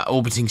now.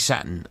 Orbiting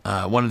Saturn.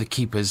 One of the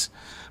keepers,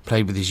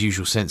 played with his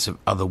usual sense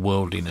of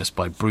otherworldliness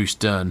by Bruce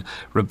Dern,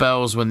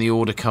 rebels when the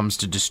order comes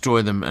to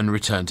destroy them and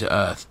return to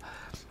Earth.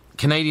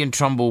 Canadian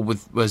Trumbull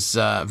was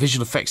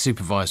visual effects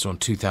supervisor on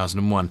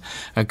 2001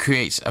 and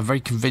creates a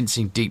very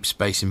convincing deep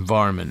space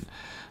environment.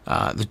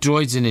 The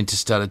droids in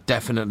Interstellar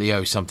definitely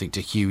owe something to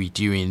Huey,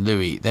 Dewey and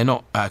Louie. They're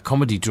not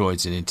comedy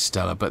droids in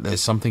Interstellar, but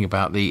there's something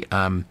about the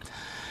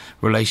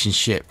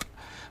relationship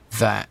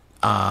that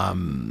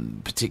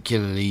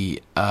particularly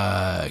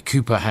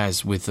Cooper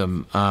has with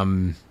them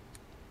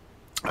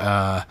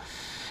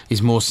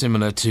is more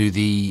similar to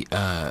the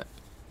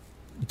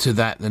to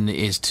that than it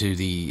is to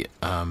the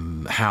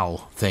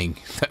HAL thing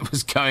that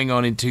was going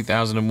on in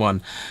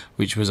 2001,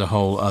 which was a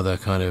whole other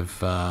kind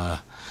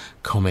of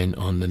comment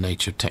on the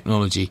nature of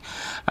technology.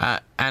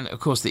 And of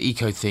course the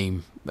eco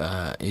theme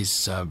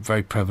is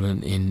very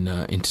prevalent in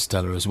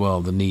Interstellar as well,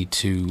 the need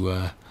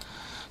to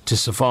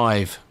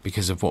survive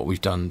because of what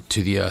we've done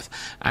to the Earth.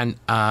 And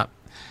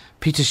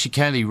Peter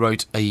Schickele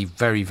wrote a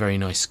very, very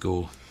nice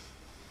score.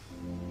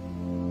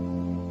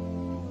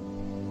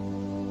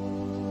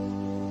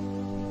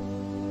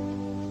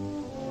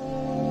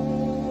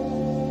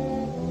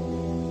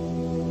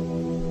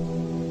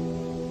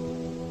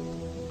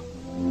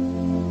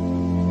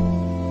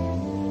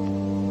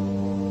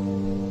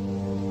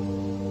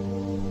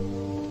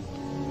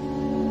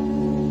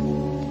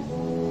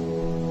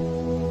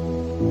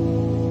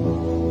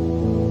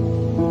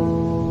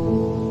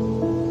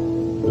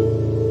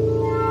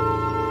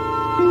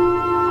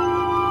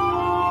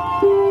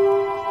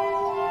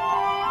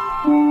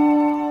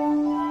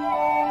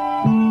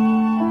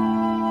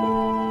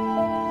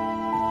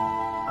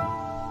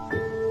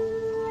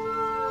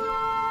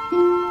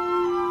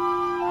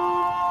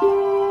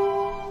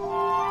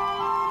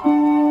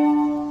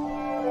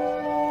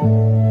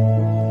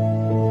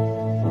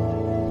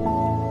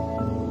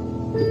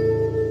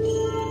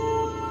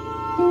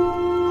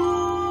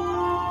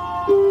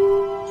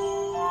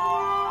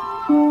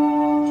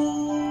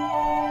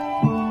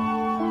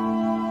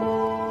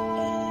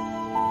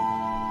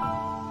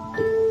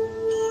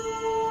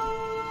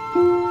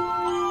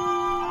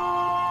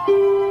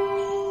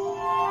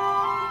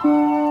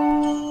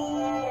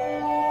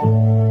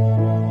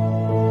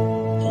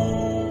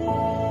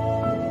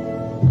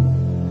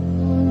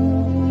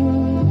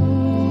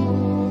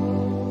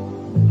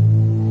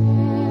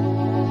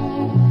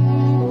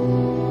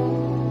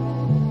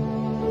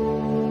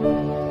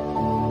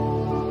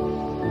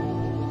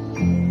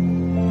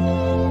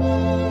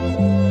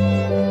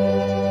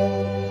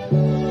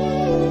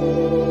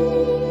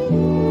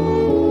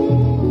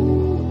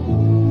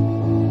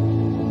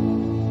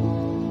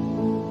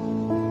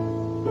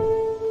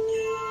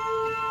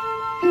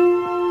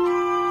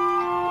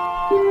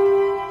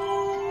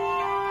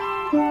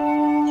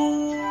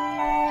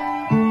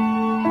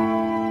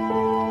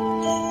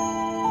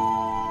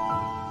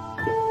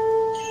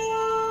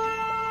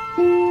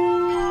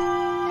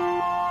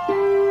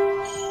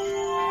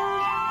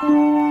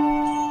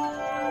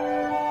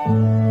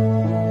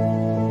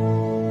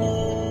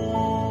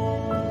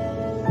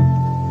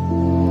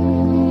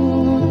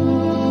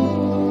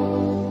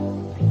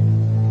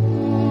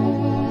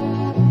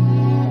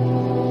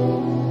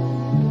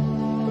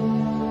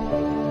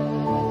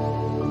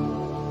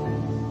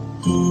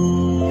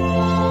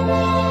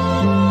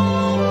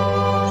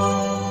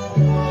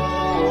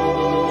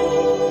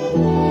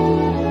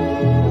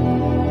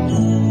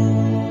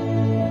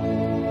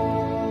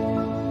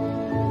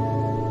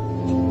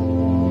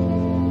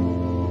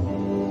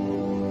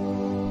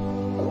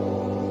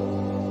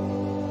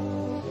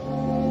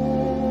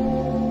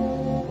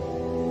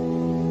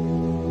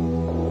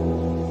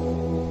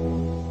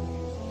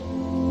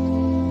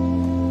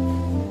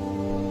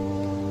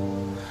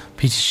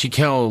 Peter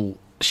Schickele?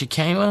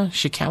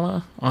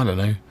 I don't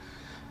know.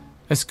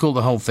 Let's call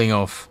the whole thing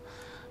off.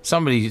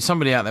 Somebody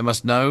out there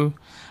must know.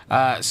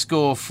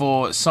 Score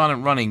for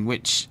Silent Running,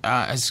 which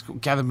has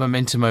gathered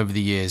momentum over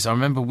the years. I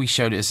remember we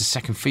showed it as a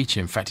second feature.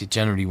 In fact, it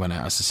generally went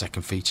out as a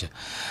second feature.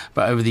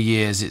 But over the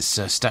years, its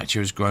stature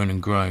has grown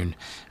and grown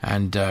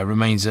and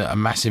remains a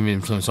massive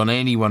influence on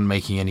anyone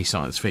making any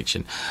science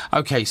fiction.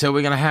 Okay, so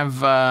we're going to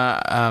have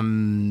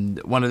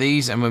one of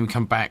these, and when we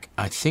come back,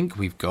 I think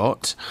we've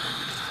got...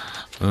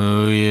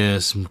 Oh,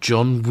 yes, some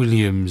John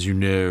Williams, you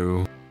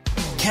know.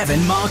 Kevin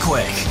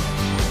Markwick.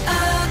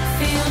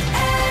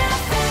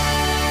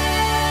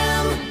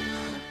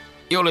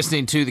 You're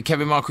listening to the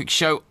Kevin Markwick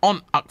Show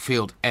on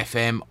Uckfield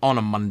FM on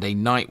a Monday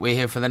night. We're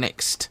here for the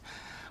next,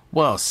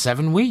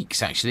 7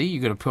 weeks, actually.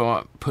 You've got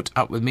to put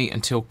up with me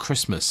until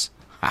Christmas.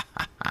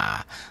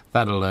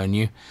 That'll learn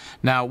you.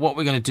 Now, what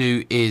we're going to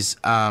do is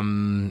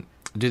do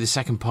the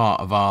second part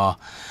of our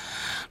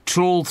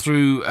trawl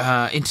through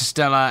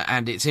Interstellar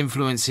and its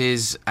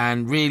influences,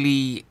 and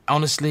really,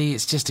 honestly,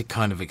 it's just a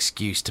kind of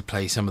excuse to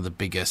play some of the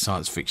bigger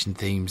science fiction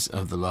themes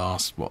of the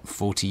last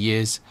 40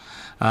 years.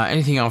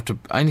 Anything after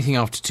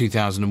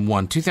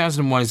 2001.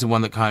 2001 is the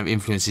one that kind of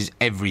influences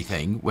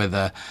everything,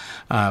 whether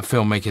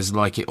filmmakers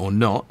like it or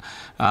not.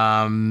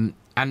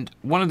 And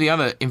one of the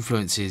other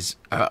influences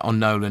on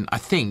Nolan,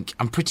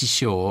 I'm pretty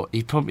sure,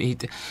 he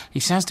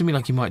sounds to me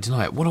like he might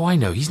deny it. What do I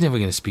know? He's never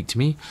going to speak to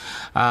me.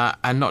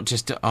 And not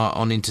just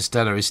on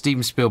Interstellar, is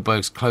Steven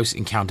Spielberg's Close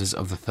Encounters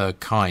of the Third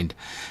Kind.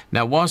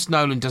 Now, whilst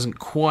Nolan doesn't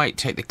quite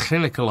take the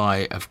clinical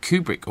eye of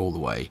Kubrick all the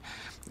way,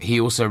 he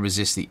also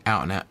resists the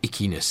out-and-out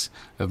ickiness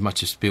of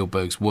much of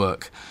Spielberg's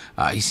work.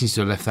 He seems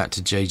to have left that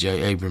to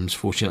J.J. Abrams,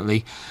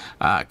 fortunately.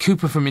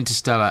 Cooper from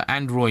Interstellar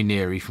and Roy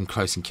Neary from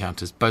Close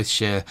Encounters both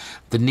share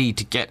the need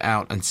to get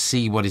out and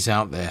see what is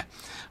out there,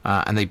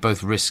 and they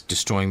both risk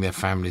destroying their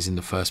families in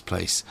the first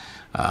place.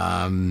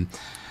 Oddly,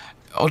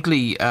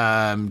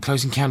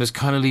 Close Encounters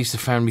kind of leaves the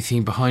family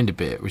theme behind a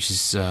bit, which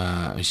is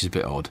a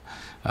bit odd,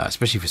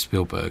 especially for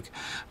Spielberg.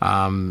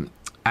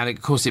 And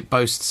of course it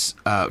boasts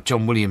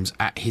John Williams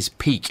at his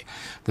peak.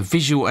 The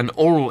visual and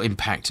oral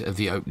impact of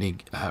the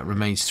opening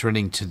remains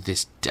thrilling to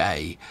this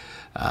day.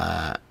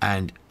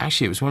 And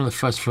actually it was one of the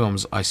first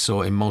films I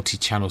saw in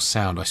multi-channel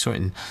sound. I saw it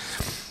in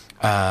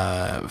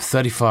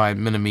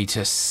 35mm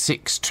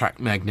 6-track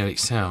magnetic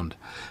sound,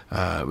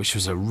 which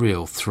was a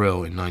real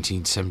thrill in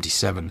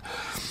 1977.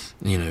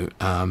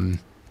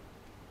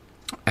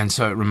 And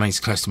so it remains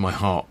close to my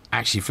heart,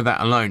 actually, for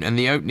that alone. And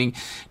the opening, do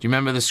you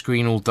remember the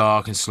screen all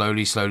dark and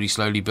slowly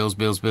builds,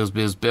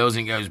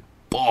 and it goes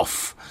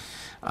boff.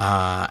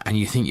 And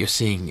you think you're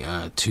seeing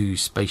two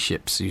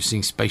spaceships. You're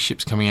seeing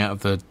spaceships coming out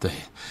of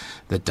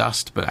the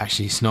dust, but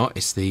actually it's not.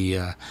 It's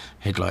the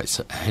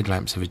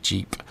headlamps of a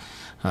Jeep.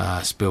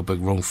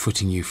 Spielberg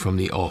wrong-footing you from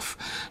the off.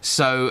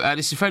 So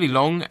this is fairly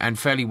long and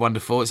fairly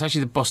wonderful. It's actually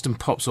the Boston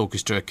Pops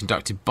Orchestra,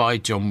 conducted by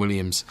John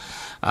Williams,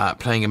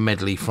 playing a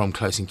medley from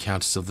Close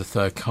Encounters of the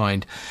Third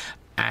Kind.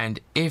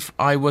 And if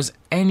I was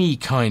any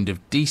kind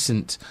of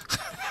decent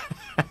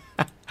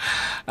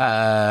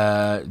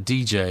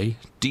DJ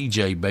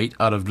mate,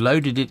 I'd have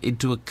loaded it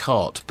into a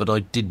cart, but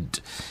I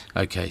didn't.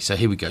 Okay, so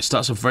here we go.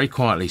 Starts off very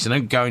quietly, so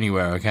don't go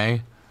anywhere,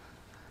 okay?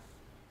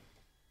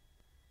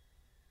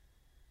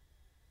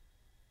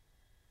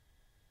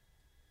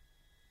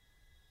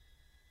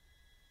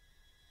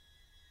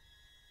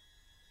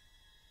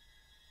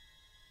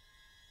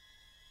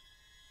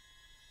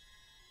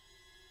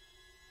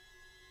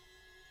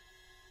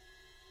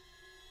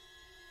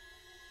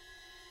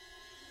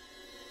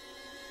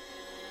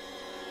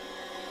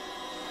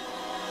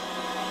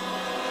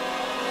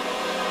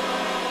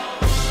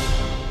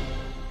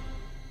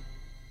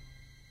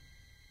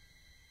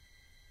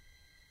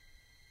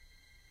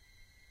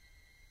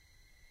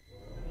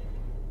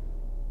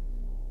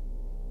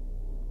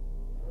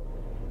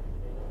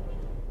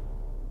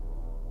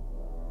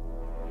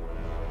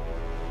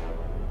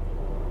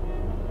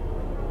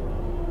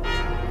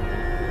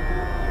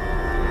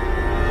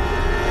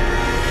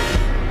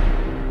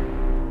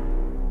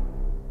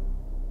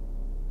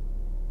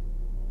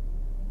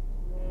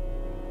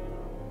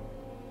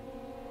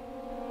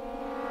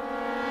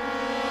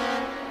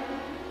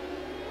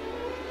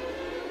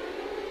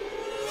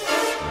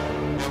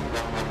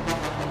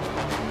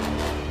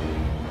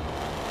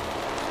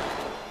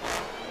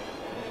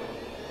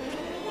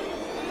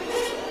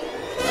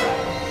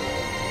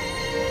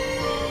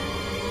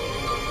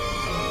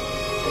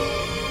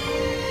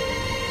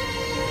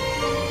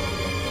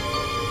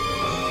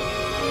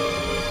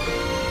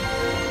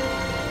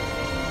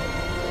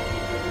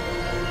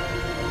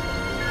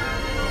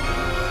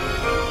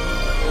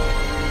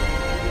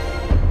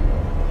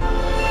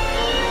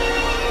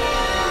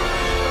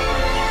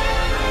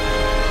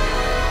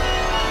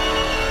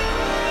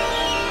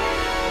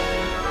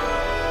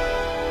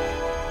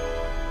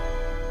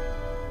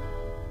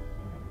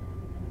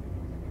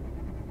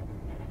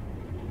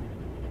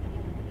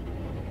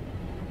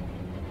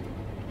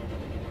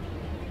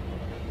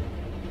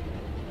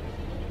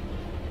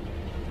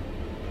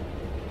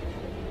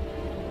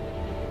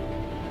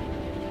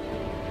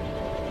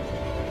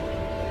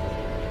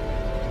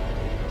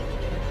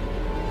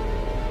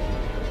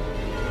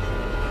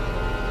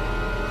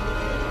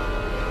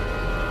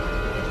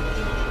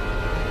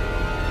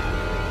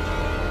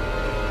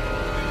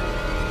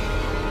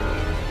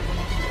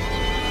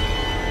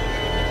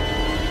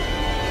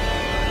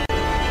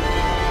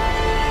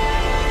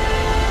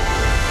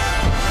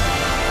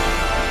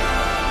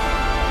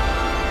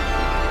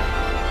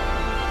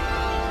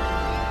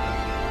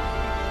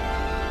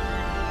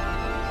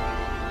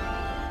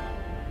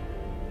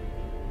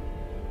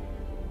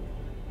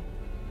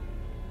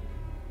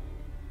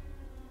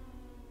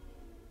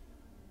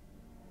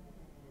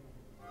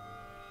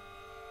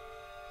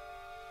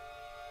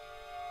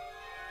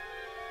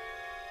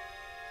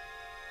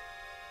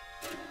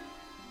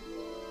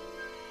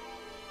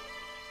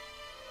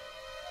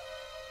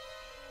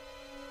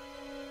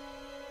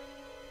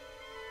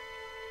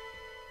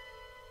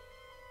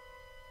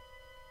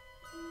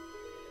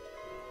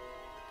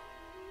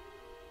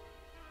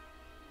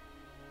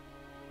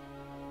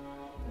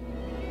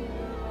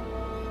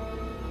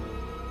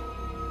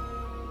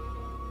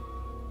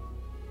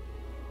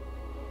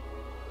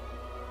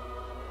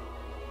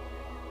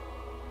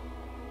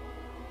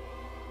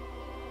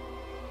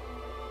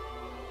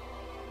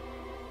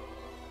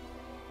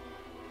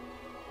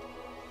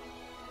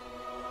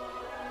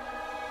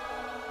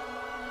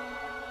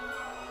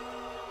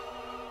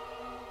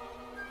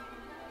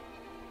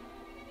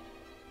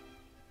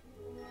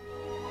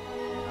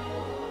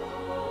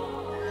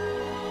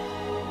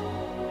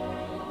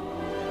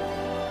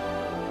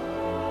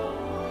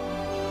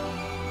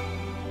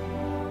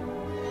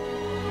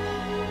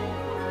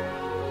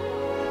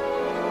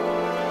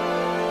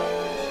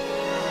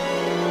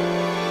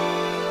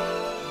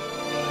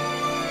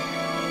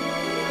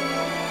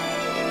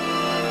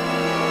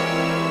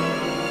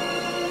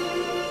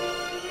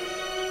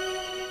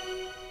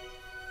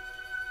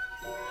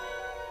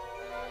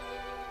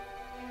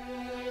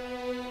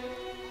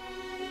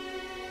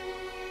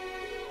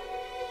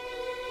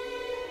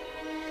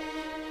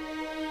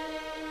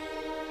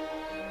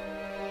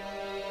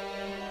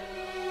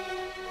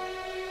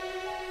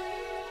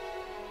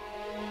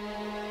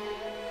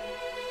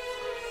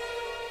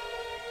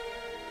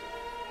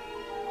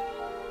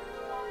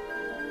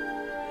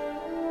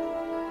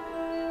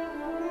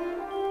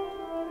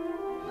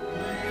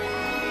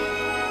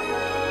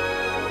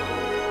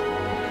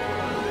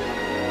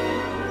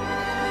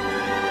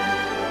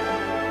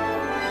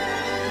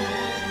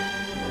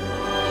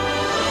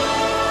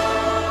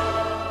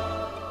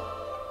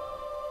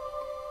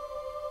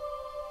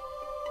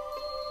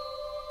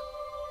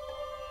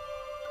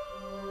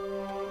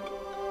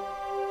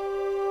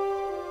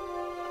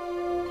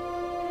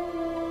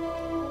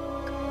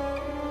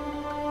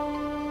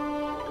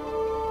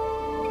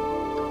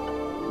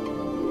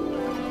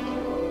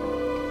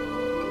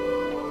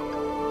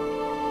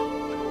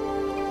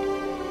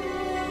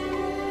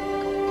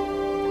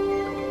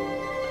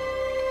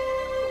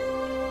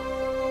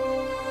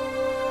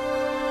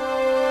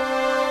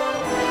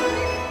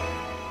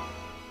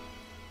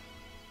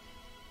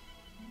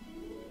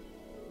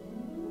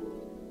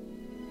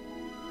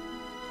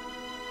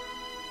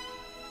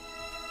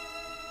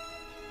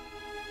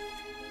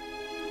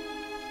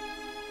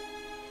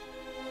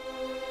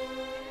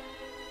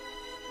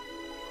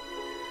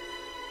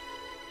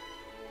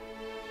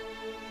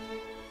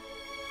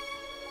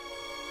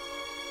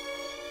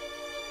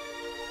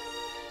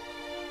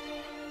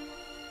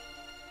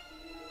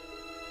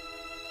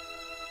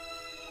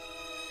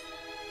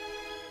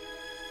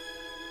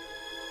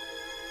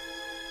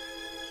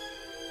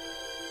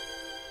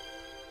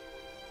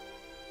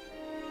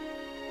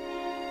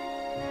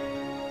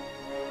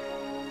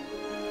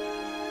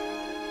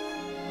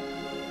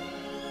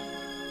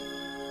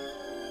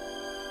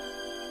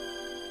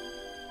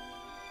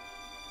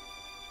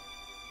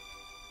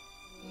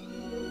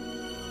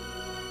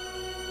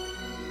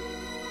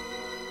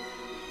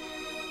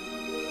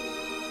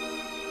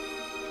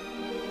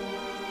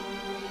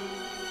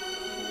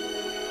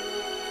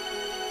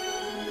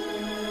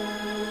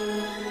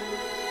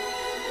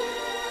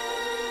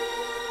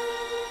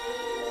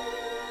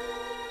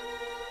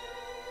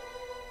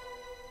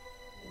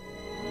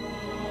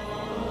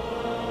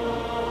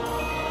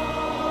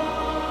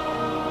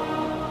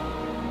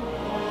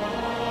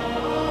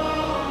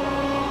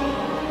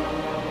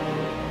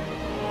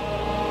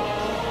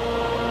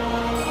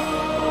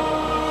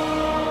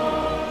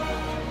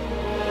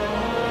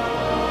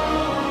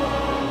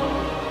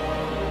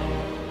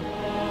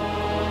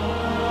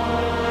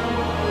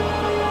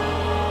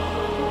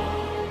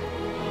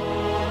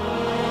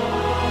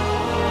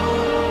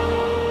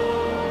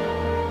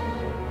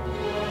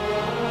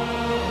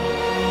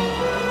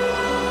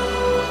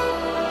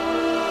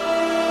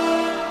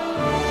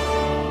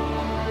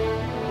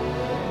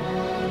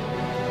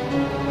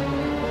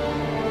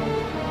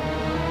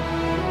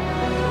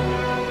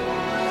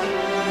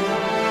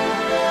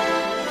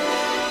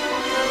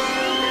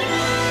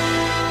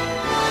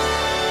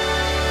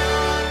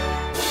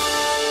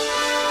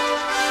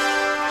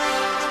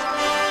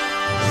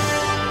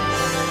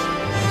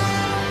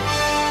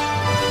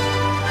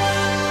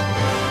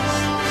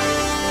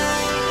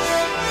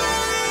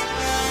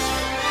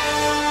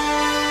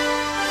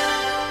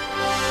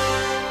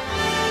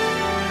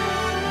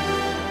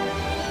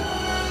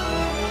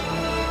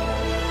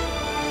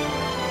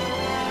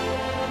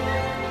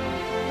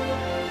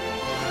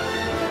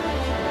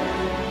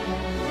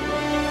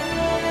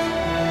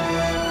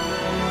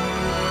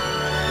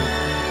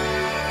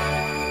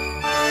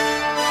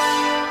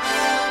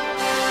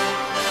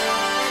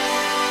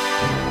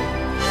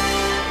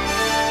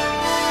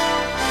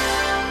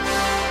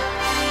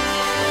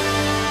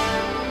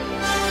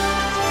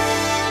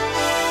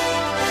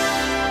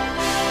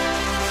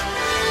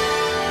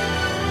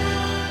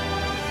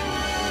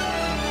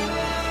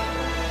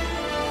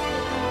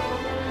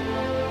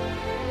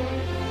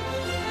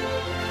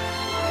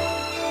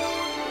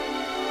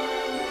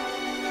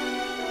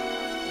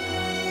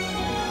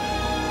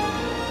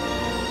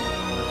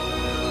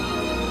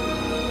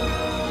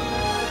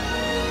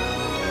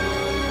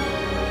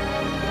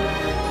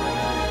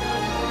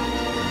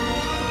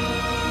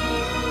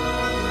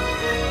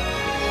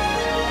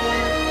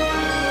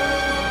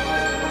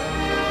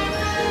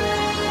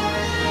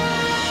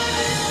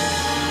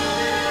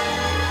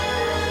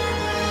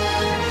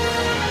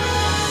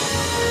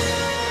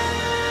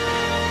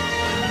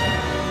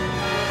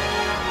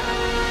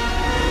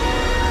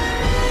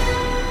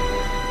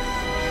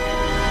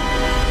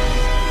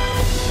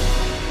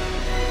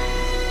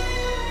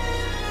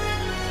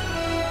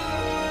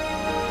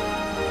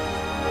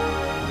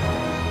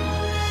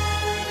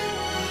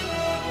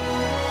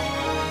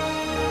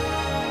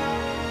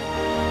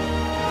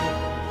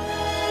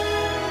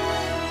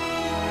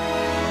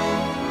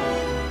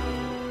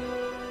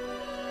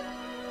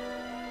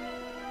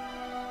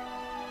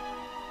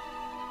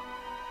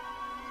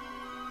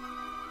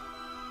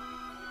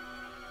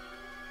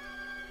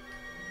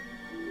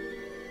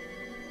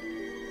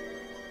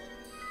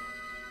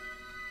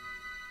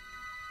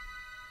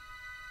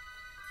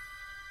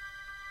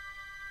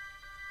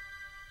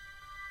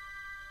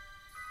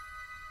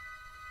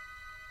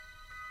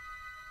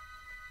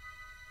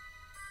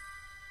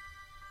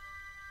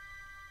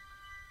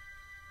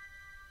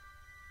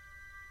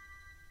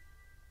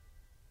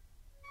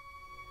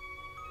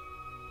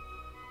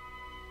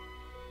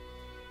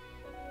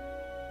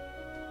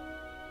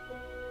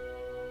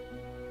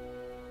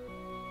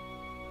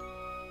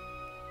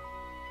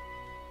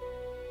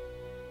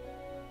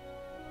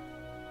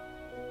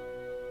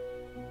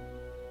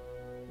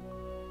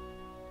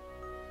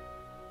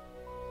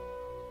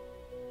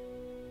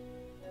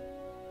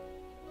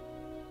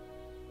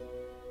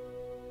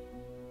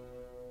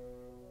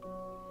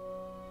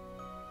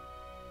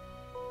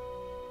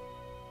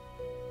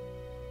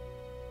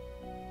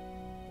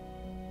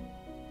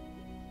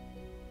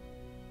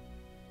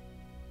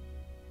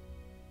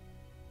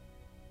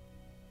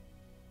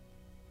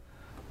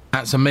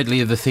 That's a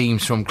medley of the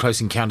themes from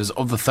Close Encounters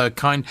of the Third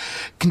Kind,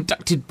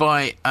 conducted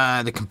by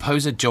the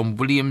composer John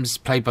Williams,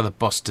 played by the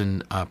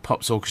Boston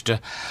Pops Orchestra.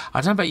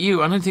 I don't know about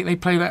you, I don't think they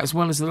play that as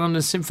well as the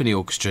London Symphony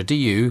Orchestra, do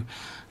you?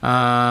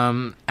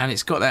 And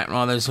it's got that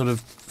rather sort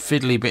of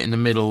fiddly bit in the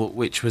middle,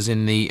 which was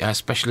in the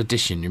special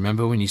edition. You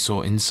remember when you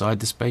saw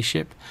Inside the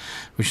Spaceship,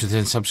 which was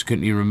then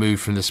subsequently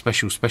removed from the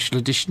special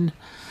edition,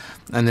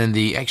 and then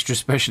the extra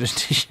special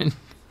edition.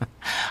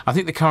 I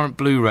think the current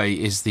Blu-ray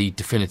is the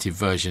definitive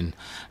version.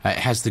 It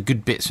has the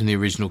good bits from the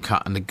original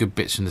cut and the good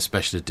bits from the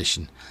special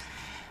edition.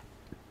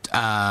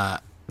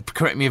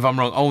 Correct me if I'm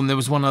wrong. Oh, and there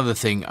was one other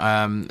thing.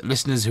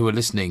 Listeners who are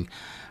listening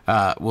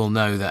will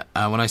know that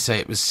when I say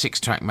it was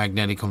 6-track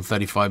magnetic on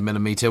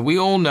 35mm, we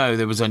all know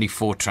there was only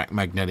 4-track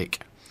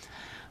magnetic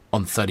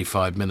on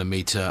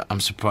 35mm. I'm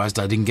surprised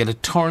I didn't get a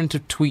torrent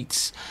of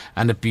tweets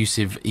and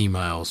abusive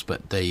emails,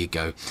 but there you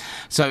go.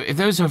 So if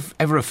there was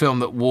ever a film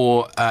that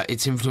wore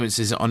its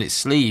influences on its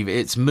sleeve,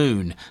 it's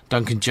Moon,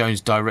 Duncan Jones'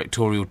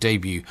 directorial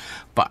debut,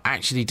 but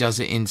actually does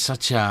it in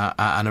such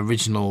an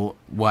original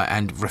way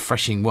and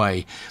refreshing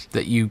way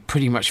that you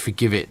pretty much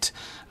forgive it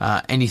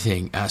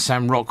anything.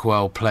 Sam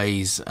Rockwell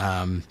plays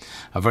a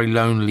very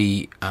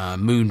lonely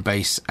moon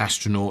base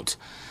astronaut.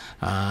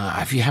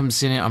 If you haven't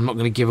seen it, I'm not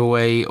going to give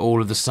away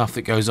all of the stuff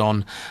that goes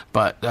on,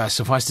 but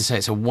suffice to say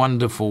it's a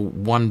wonderful,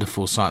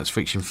 wonderful science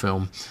fiction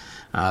film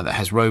that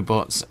has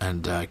robots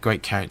and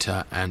great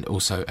character, and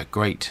also a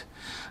great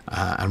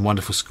and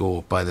wonderful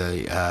score by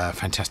the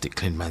fantastic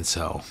Clint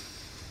Mansell.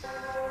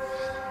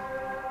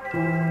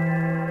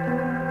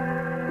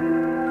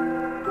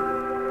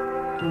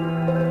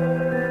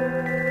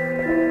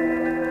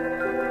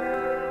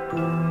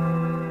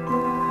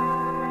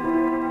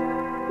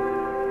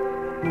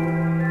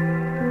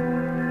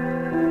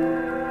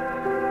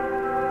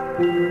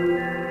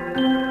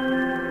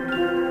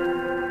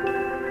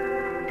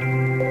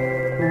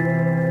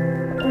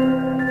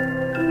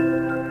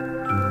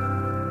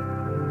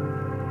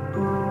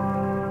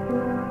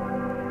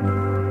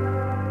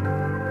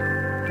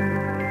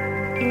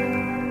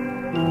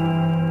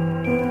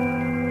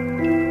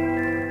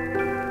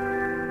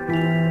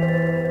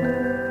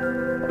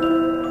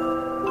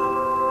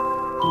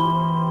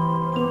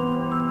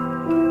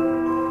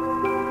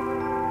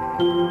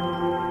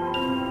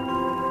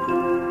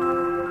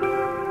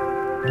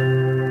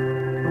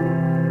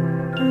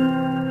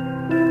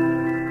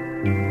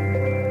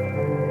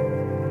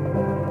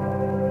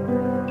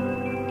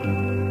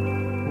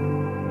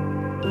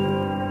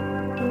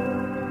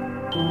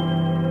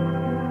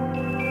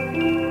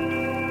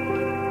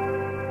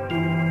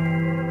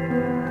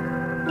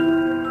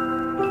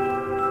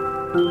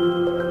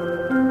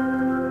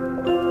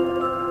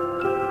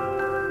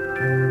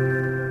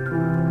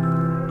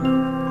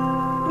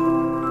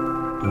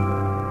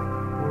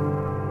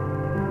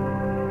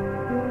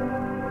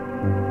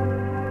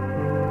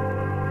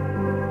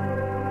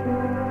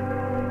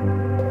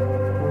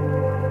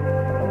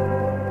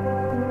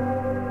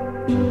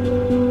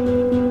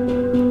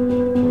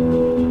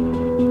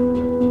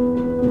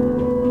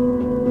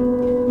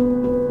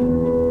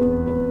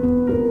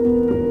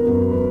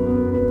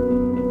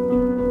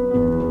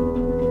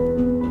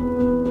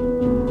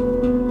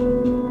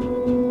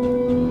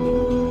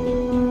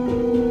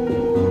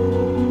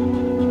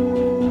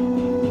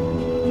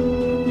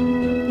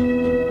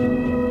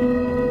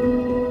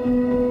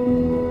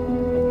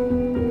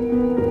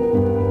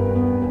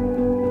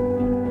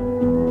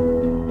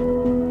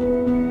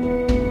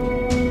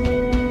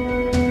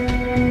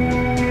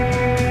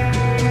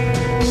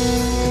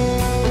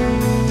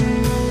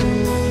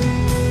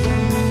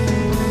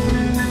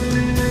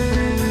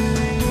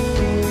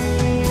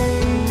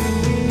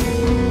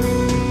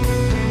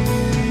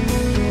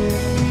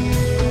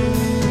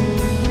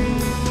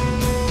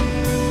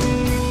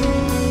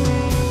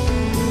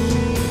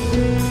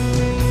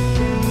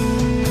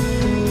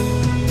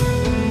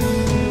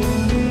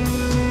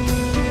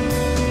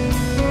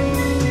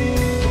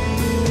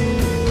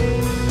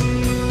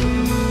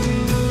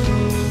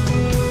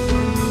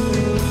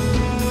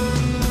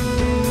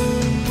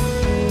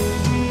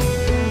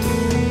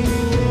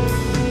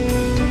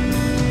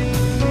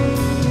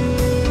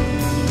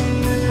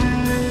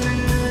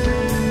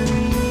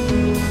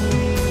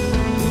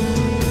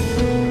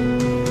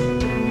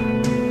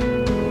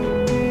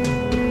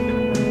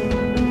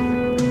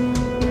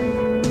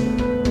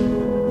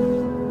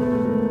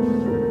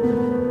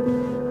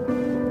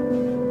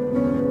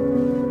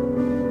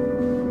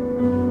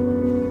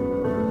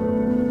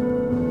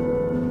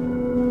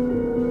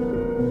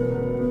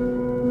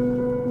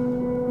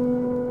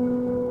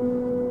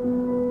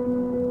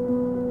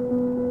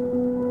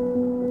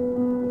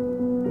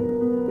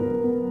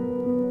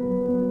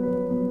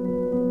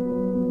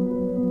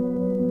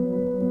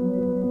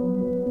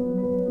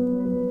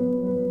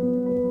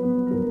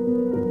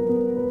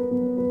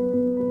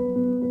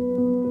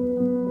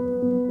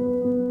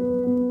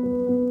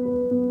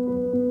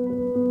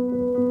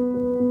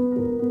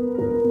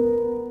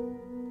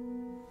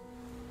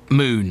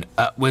 Moon.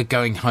 We're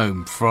going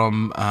home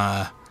from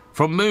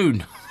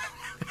Moon.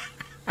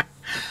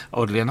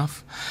 oddly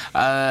enough.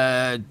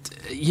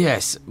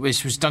 Yes,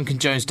 which was Duncan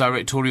Jones'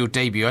 directorial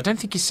debut. I don't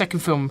think his second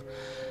film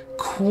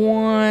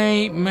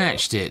quite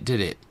matched it,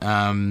 did it?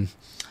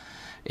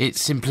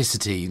 Its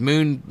simplicity.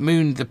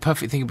 Moon. The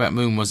perfect thing about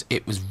Moon was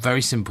it was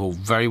very simple,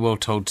 very well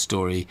told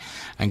story,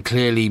 and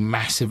clearly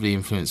massively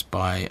influenced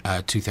by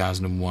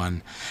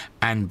 2001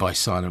 and by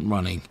Silent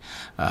Running.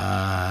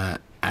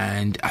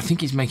 And I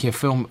think he's making a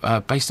film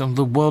based on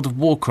the world of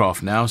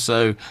Warcraft now,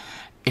 so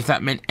if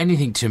that meant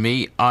anything to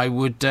me, I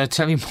would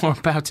tell you more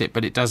about it,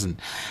 but it doesn't.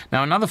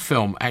 Now, another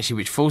film, actually,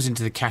 which falls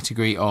into the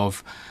category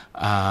of,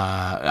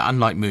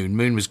 unlike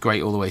Moon was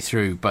great all the way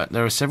through, but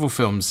there are several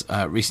films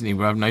recently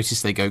where I've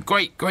noticed they go,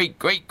 great,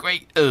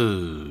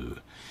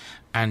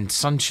 and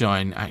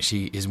Sunshine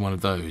actually is one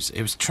of those.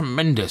 It was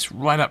tremendous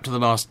right up to the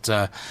last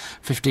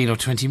 15 or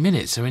 20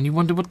 minutes. I mean, you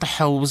wonder what the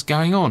hell was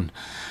going on.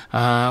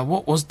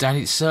 What was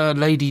Sir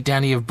Lady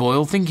Danny of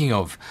Boyle thinking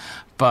of?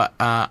 But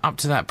up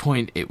to that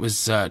point, it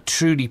was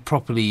truly,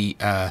 properly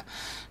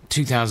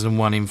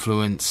 2001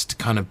 influenced,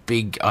 kind of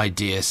big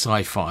idea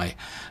sci-fi,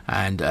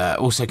 and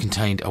also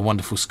contained a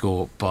wonderful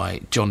score by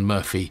John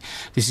Murphy.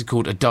 This is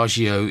called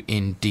Adagio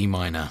in D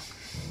minor.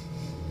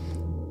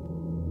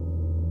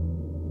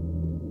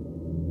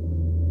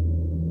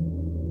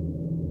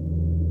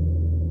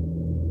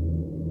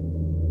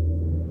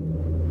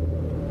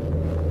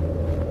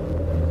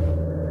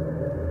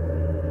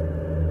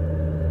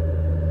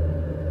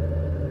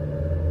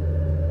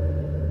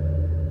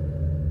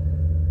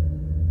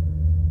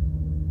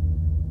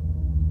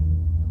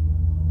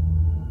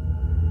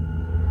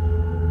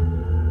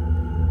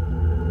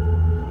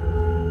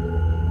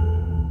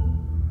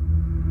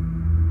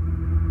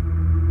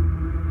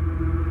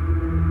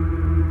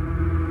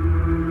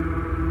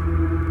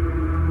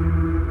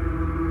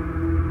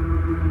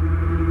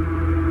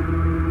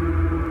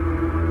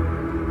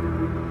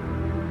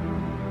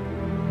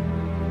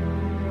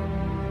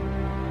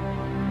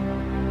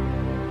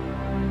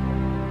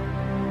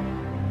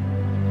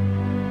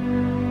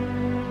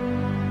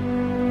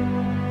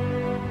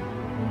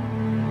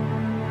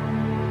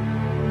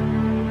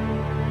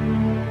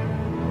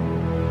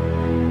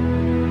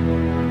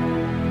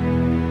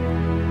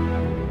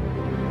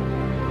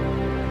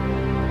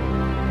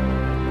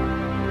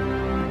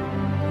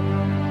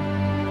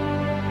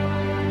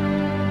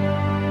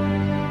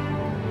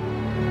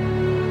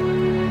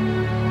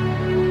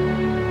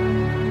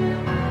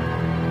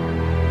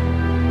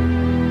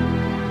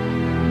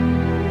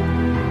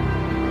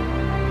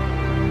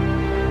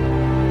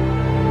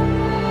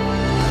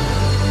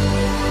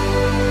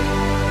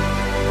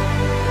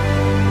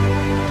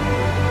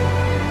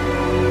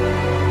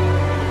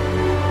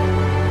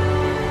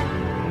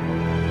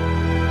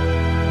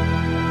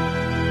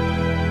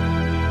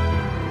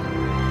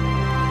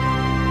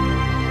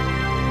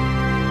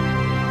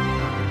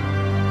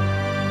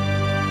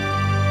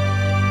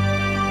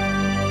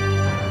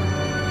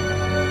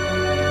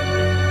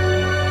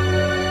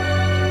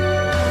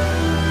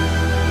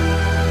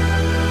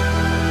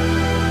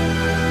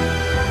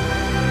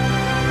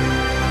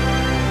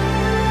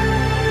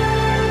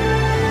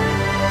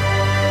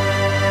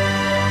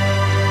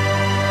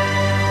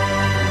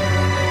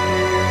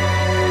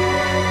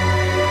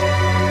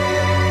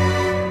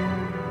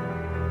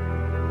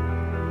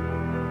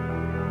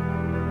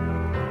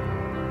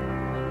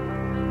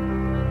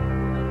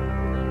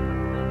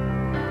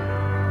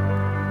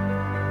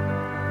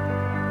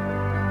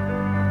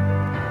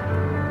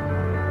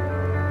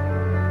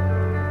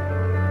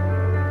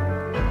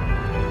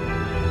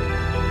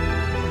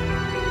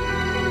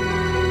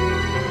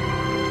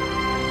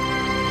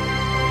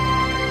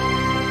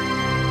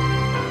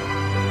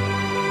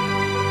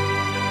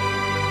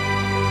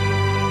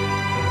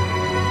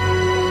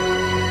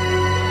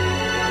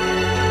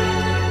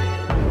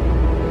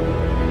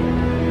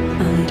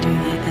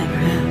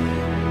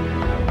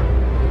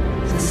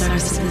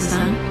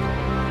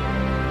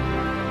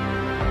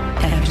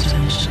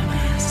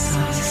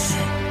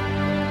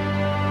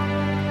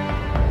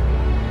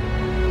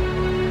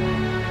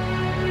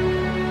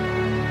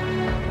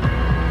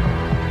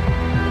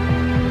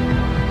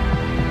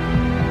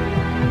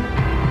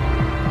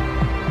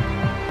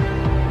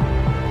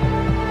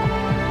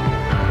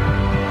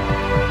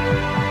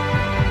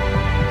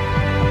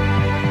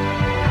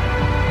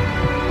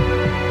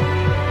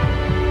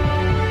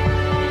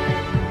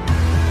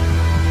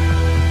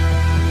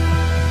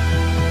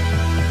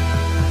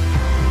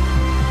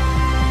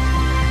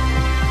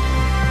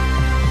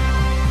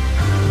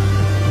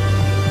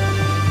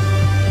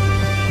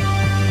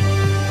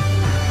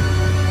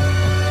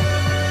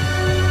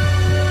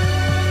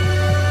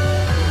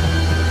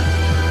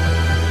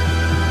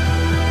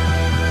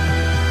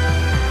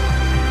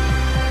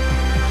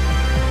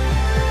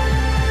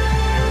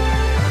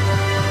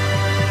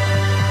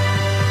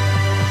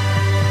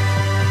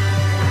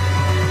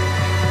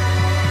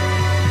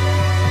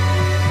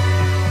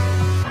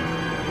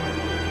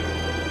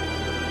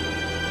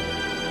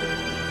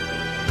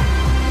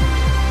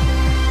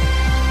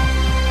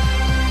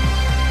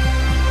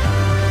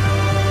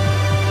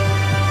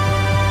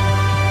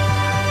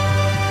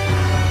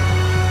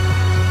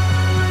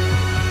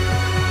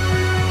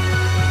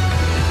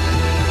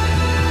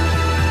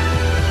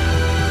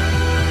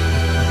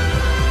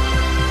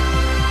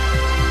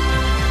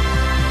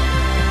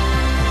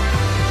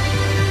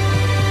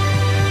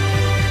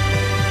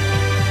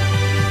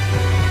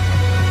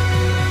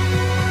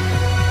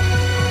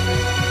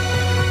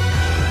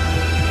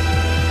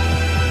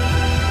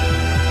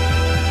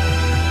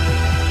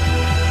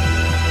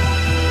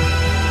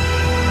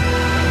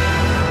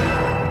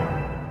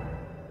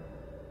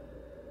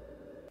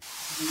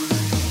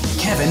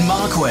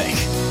 Markwick.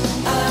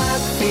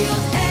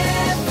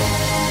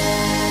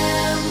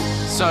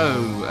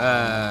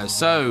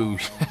 So,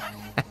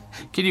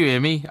 can you hear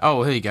me?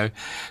 Oh, here you go.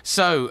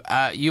 So,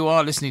 you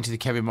are listening to the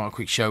Kevin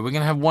Markwick Show. We're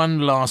going to have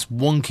one last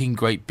wonking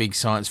great big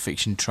science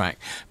fiction track.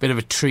 Bit of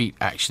a treat,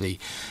 actually.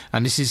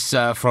 And this is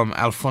from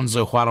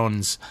Alfonso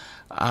Cuarón's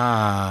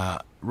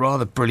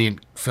rather brilliant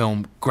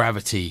film,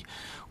 Gravity,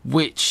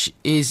 which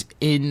is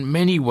in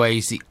many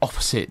ways the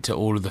opposite to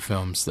all of the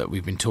films that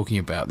we've been talking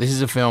about. This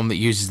is a film that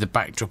uses the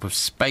backdrop of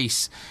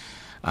space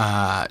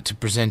to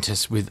present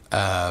us with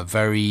a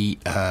very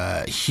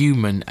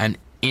human and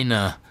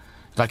inner,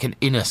 like an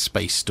inner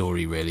space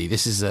story, really.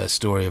 This is a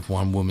story of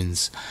one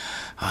woman's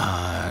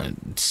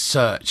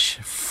search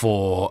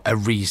for a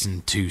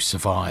reason to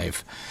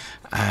survive,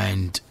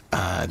 and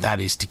that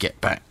is to get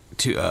back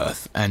to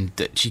Earth, and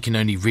that she can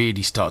only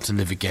really start to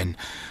live again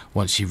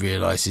once she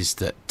realises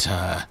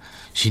that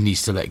she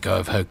needs to let go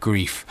of her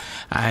grief.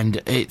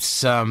 And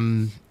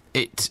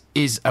it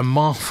is a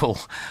marvel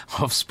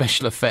of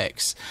special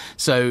effects.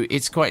 So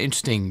it's quite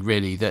interesting,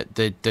 really, that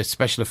the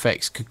special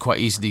effects could quite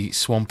easily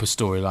swamp a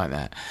story like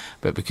that.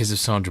 But because of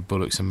Sandra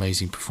Bullock's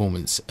amazing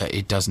performance,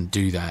 it doesn't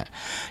do that.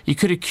 You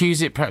could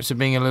accuse it perhaps of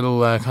being a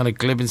little kind of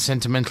glib and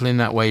sentimental in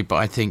that way, but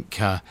I think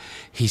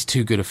he's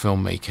too good a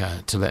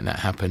filmmaker to let that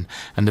happen.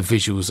 And the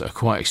visuals are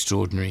quite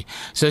extraordinary.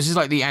 So this is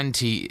like the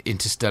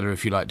anti-Interstellar,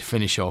 if you like, to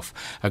finish off.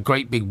 A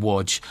great big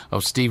wodge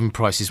of Stephen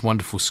Price's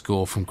wonderful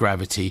score from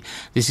Gravity.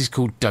 This is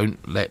called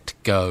Don't Let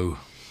Go.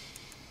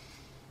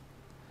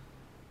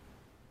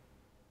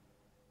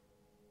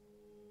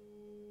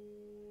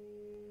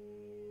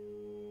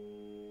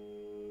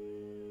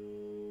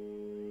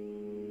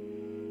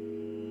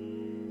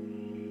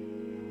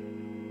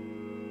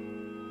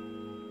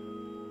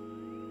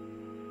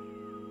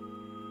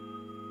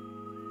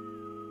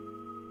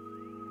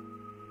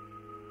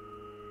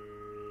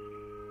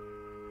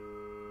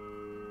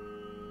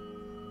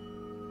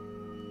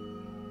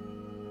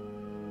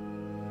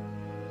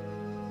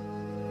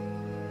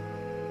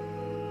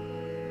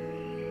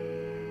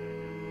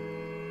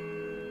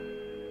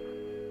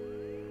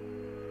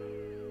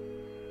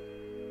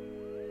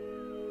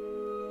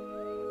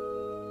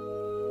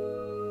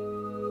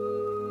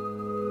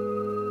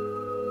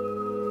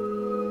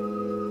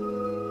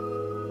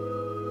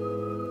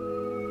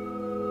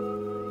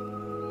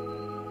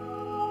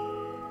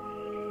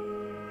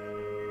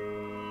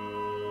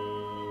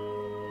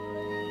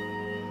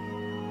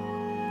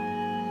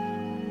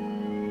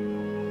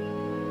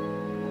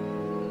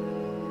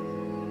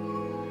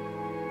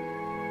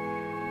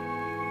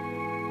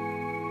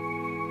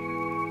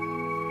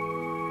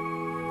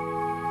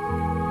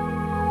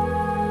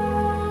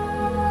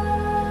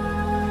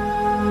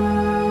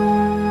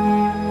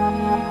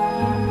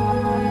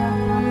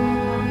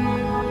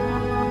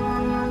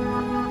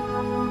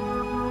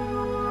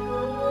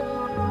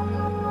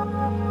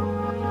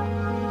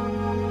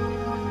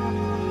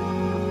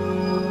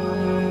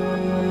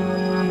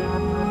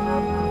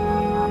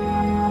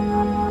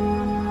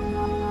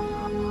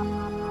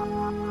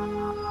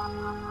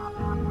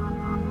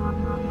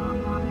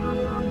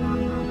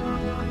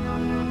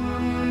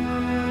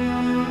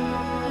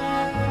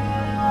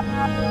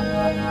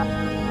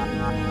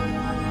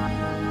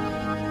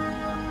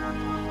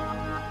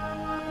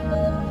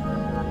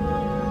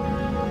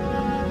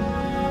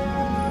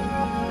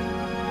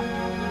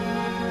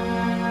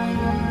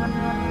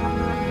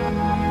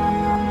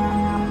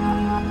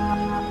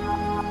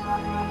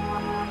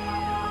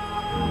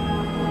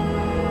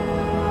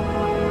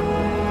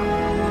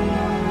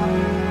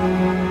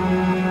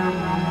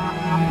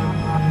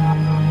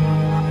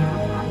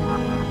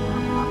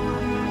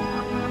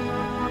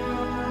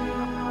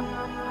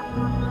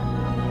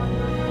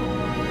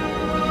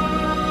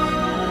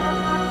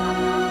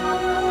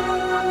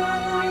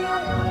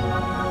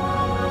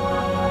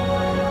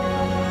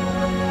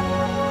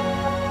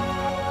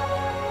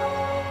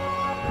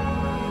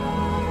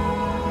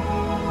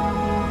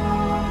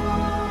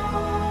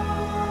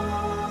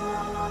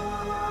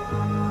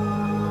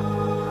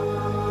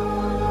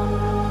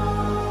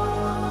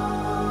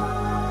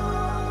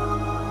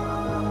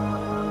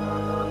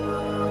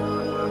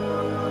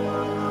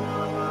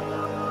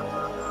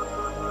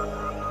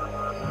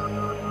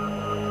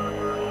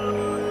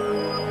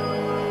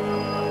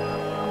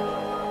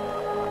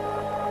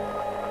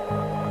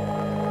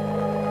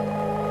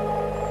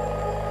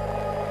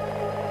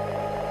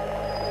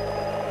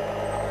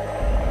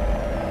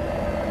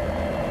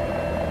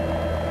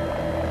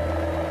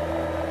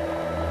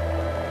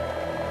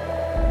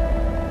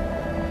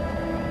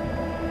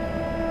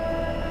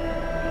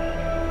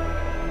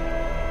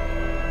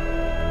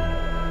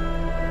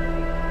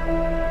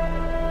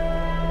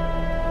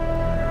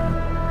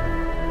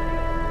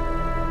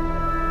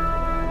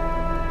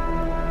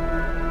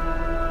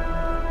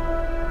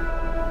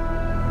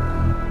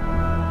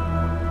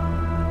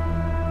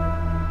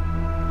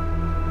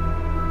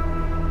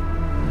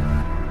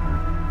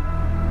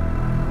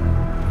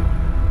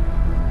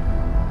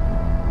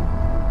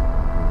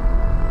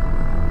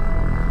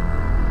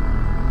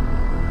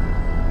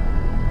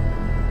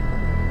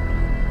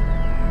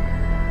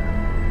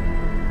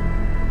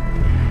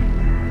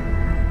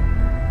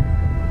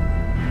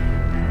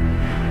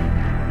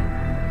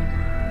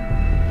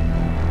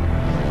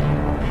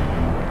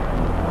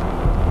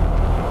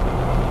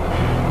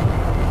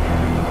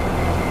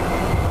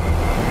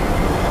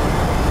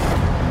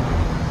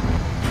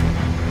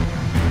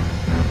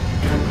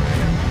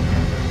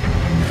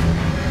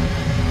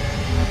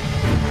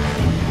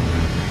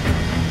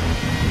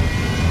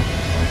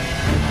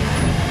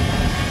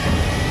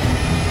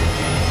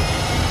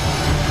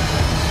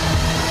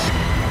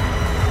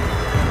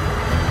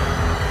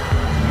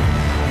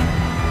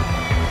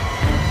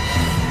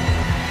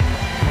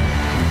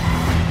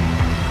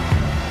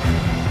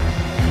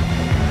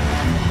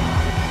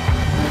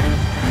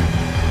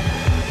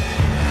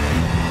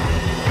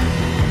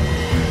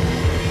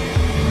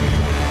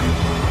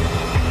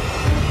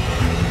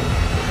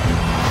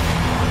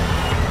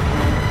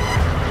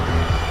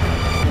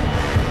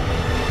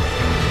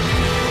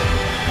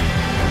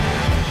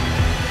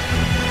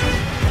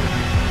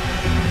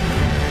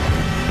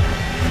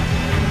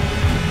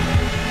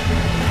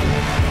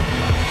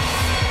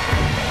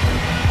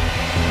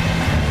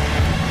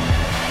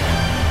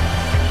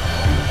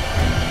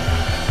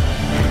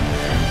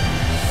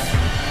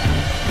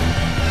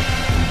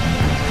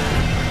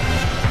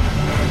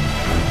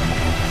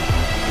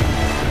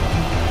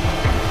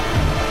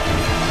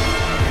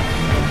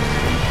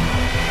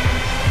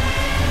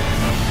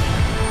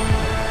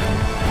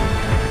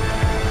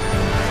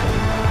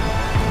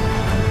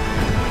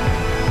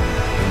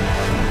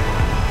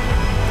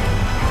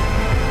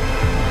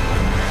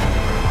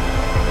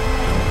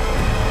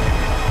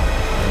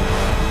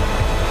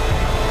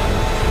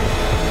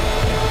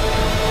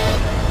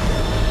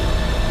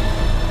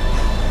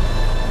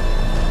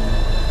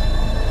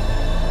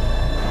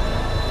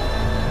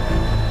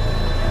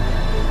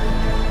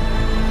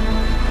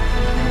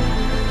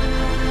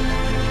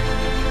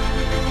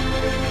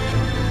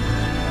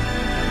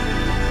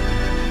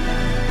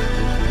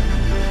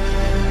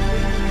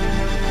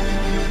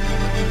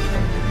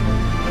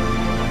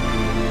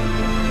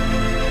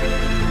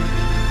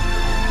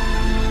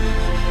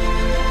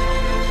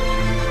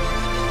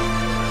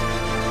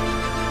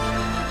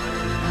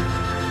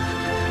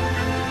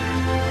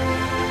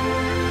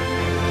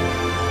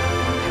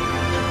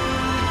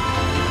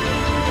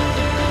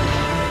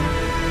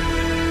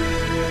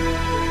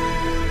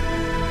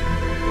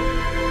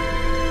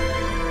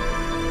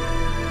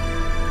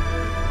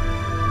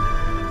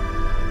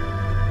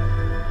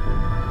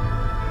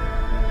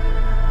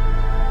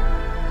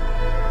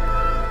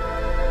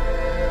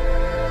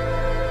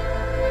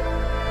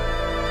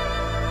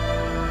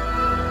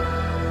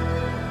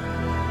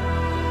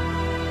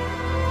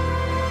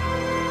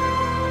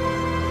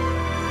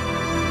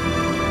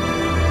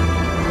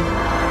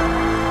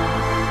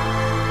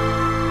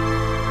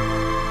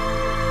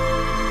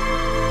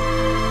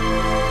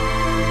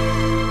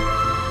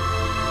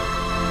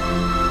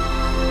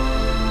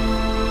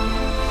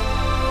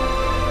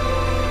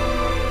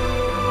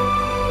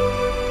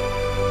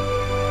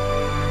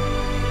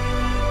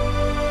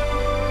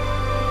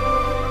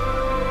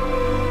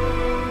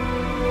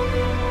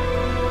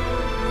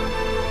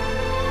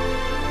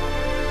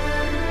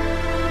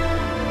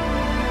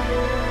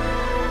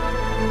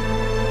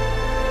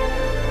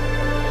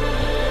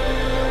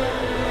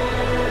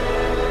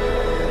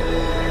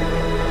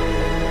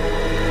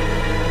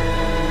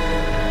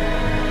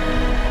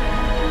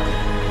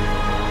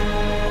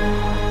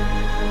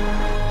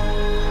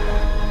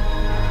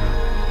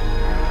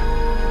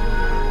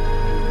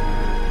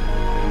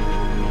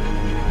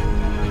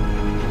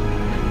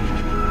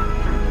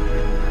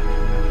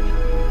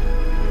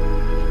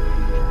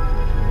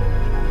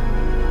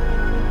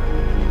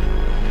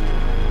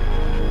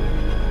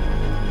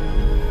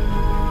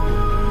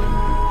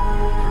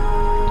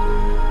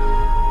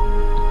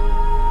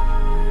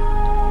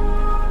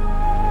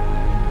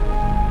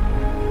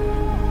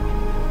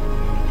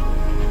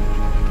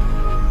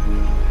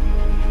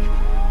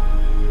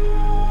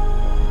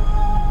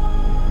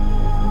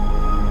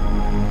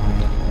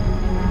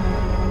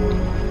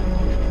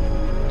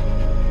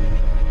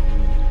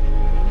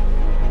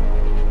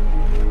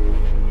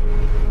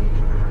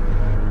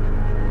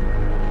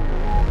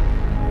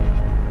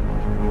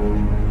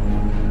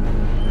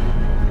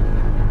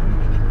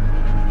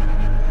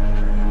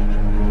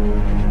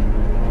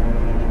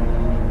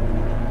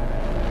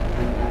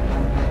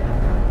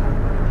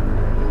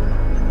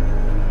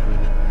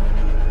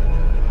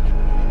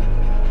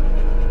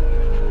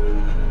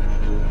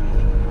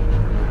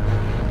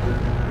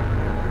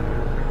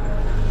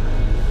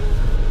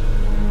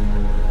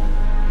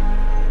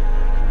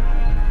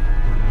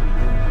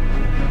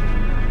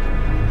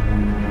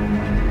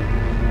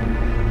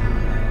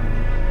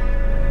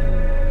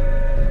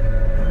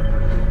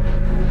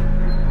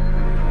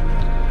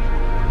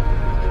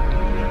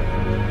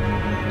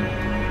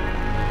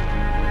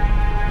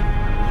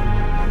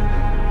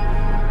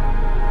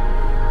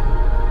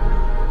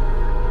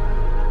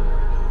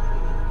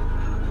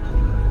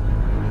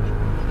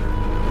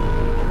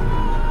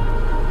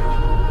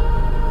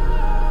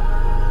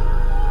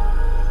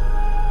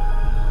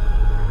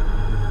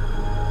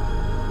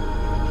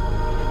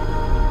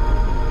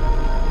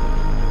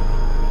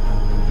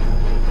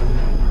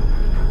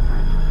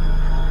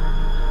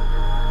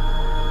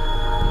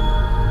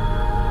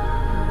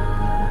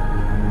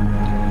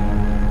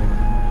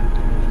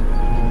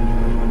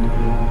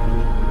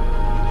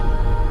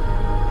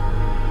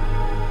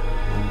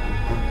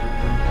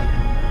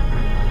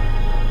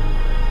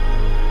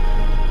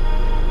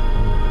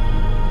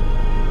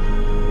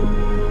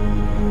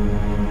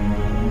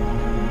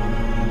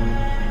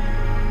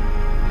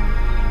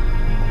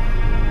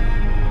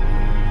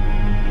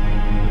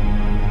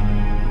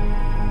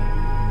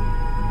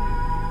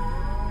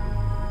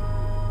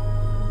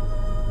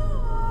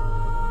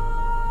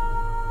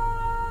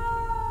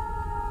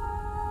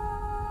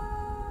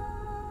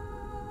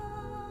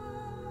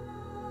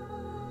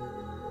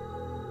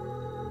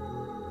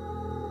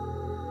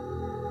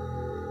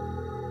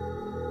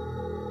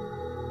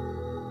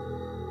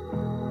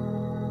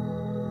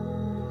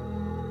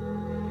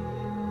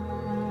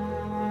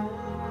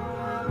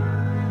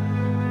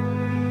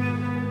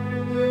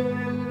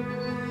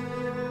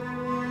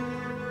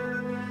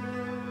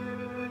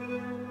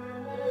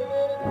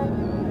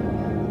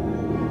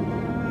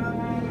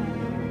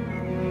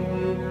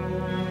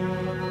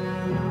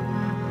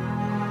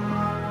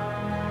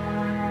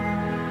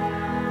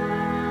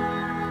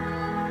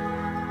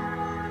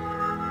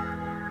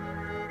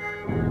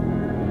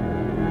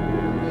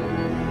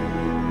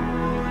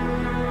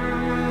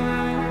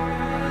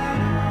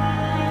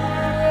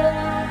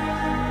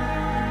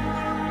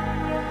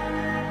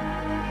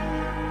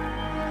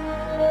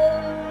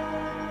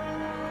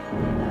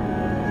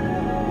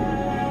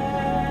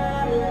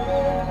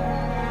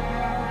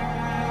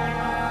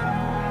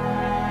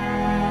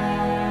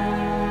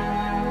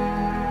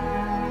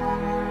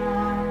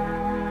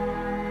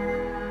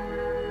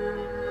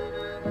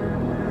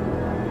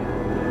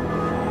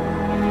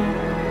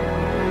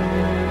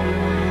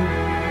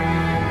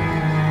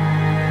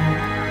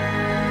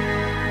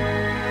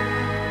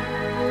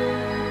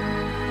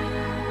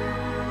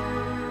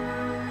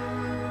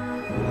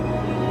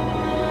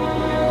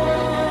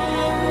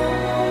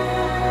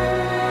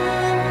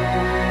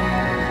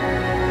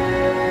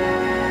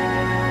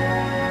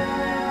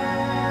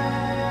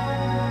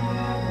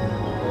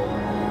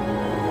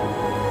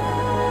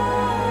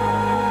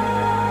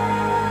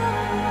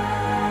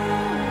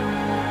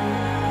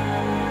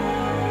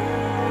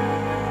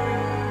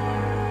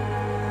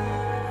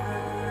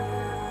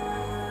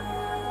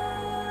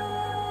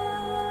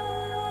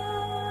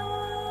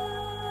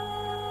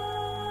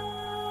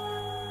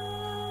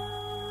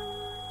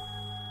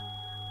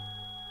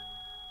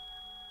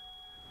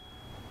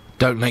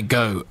 Don't Let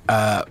Go,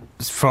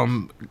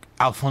 from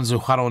Alfonso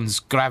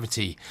Cuarón's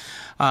Gravity.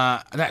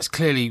 That's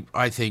clearly,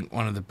 I think,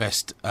 one of the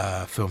best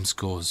film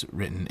scores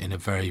written in a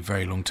very,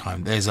 very long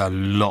time. There's a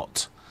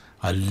lot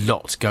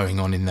going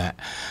on in that.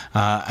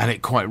 And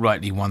it quite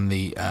rightly won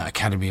the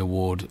Academy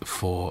Award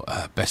for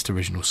Best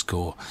Original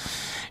Score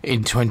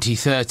in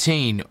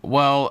 2013.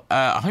 Well,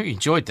 I hope you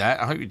enjoyed that.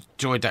 I hope you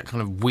enjoyed that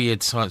kind of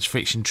weird science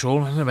fiction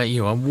trawl. I don't know about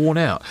you, I'm worn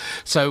out.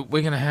 So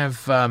we're going to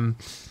have...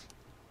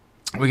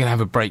 We're going to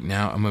have a break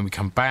now, and when we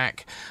come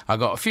back, I've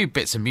got a few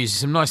bits of music,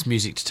 some nice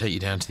music to take you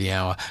down to the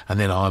hour, and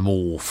then I'm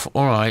off.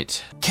 All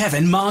right.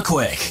 Kevin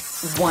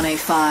Markwick.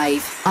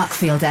 105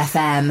 Uckfield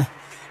FM.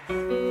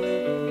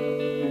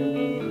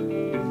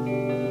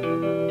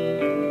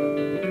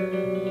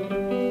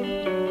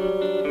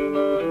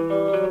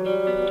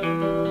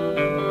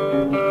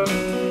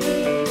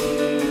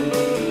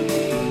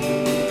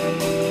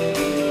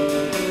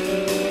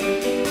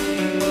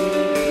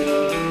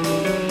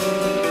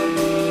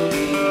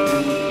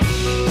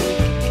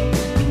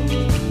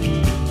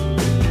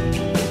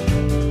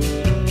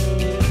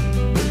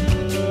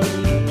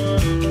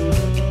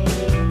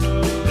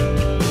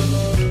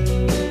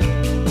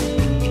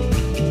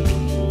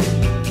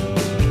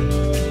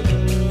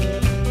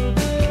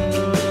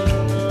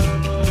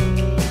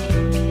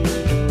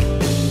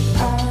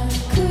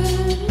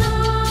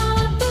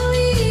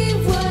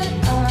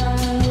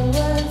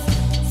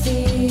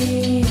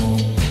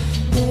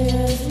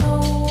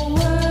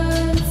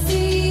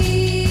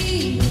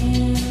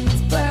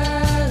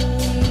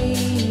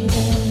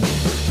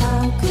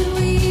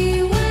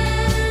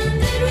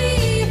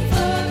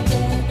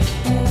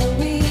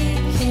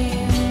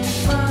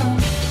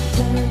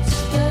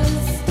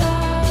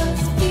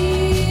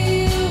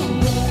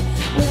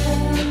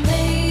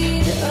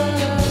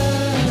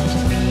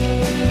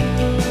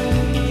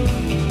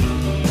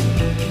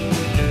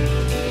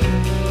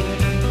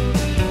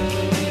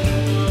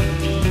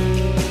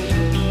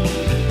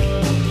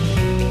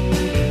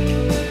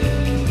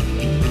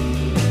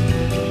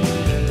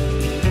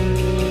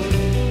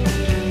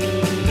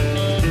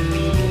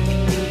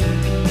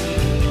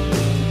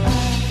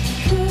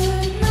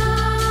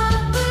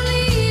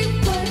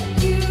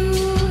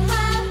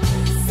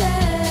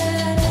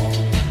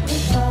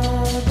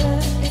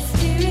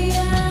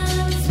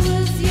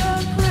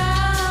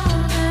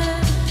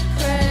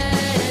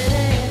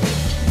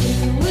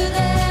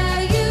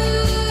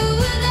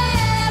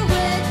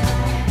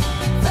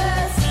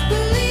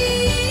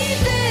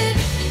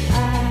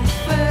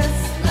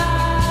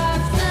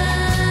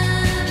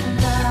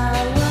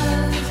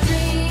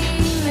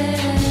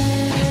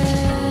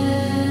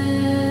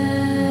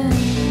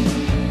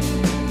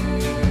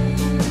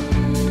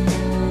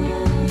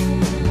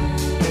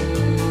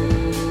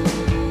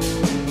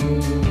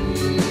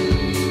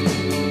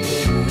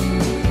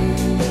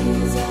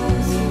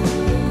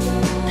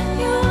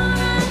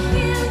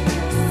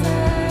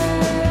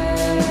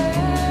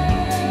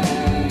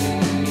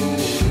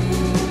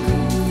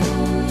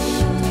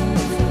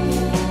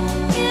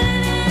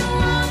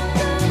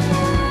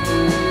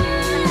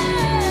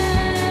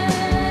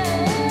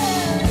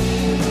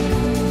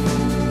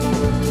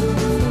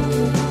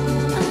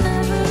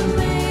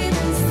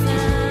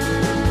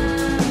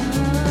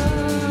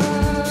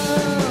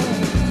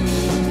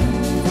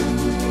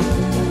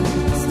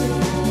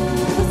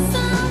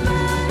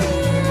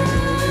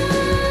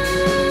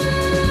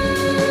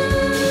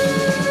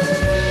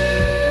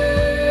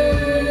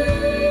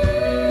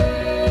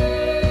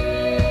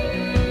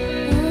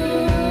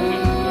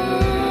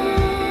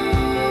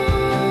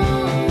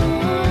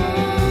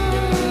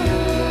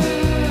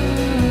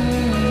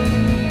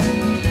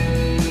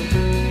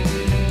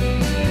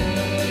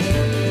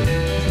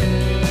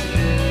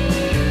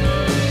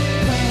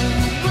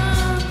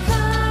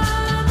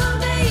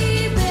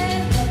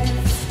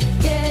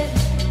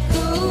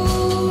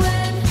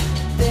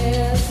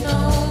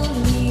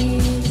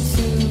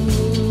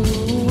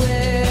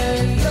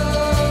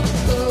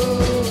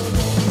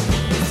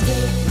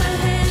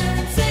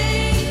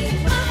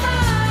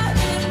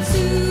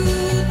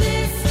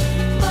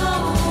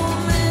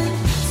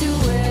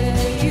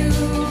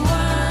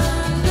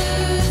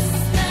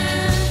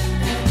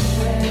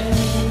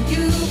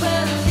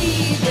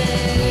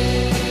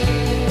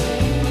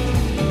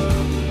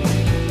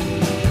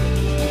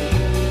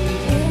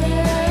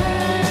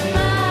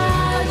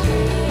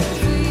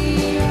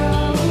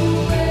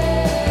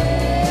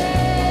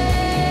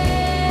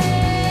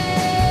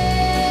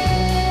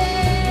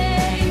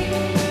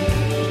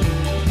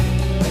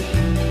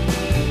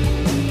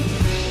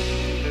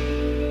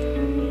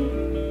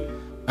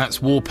 That's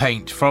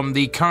Warpaint from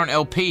the current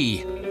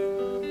LP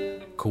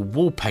called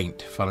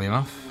Warpaint, funnily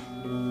enough.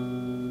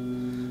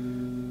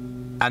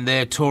 And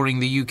they're touring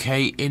the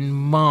UK in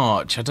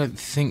March. I don't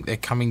think they're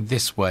coming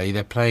this way.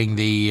 They're playing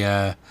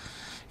the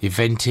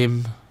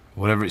Eventim,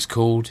 whatever it's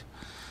called.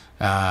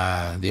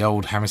 The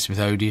old Hammersmith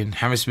Odeon,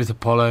 Hammersmith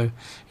Apollo.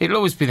 It'll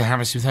always be the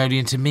Hammersmith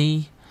Odeon to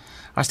me.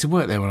 I used to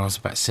work there when I was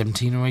about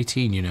 17 or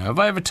 18, you know. Have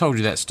I ever told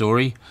you that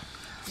story?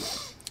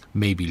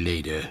 Maybe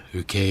later,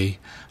 okay?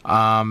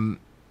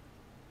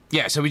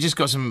 Yeah, so we just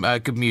got some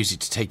good music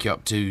to take you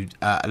up to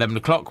 11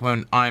 o'clock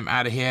when I'm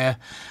out of here.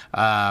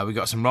 We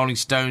got some Rolling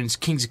Stones,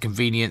 Kings of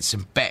Convenience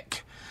and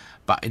Beck.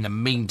 But in the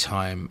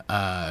meantime,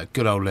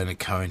 good old Leonard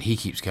Cohen, he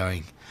keeps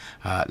going.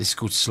 This is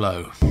called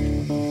Slow.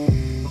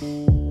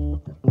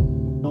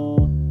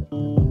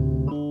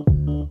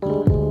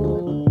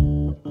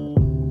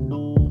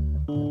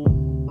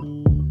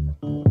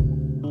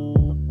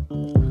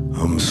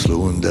 I'm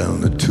slowing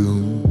down the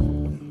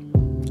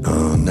tune.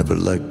 I never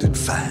liked it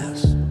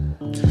fast.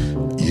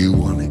 You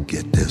wanna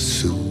get there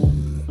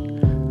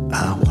soon,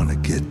 I wanna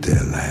get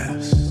there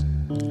last.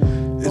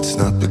 It's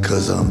not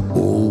because I'm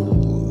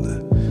old,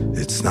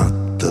 it's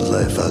not the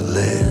life I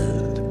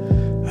led.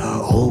 I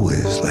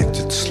always liked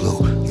it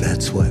slow,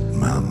 that's what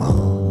my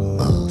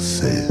mama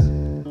said.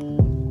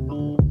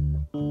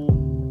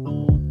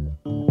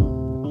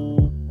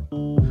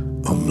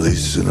 I'm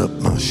lacing up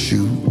my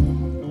shoe,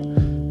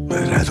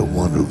 but I don't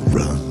wanna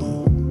run.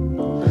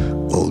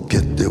 I'll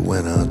get there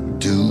when I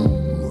do.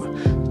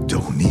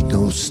 Don't need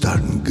no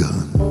starting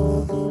gun.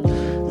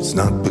 It's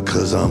not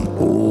because I'm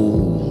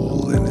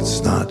old, and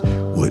it's not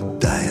what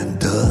dying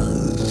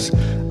does.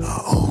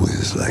 I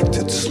always liked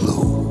it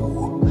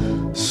slow.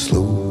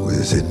 Slow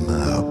is in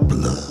my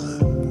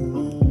blood.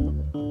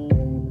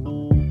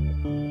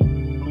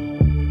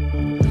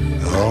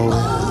 I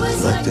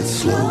always liked it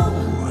slow.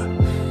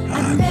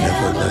 I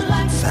never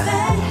liked it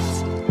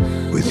fast.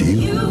 With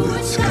you,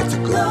 it's got to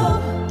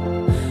go.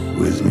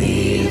 With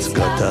me, it's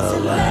got to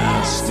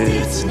last.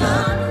 It's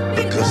not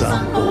because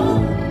I'm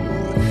old,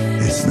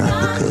 it's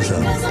not because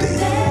I'm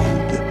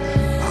dead.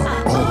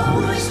 I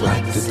always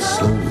liked it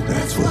slow,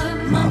 that's what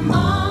my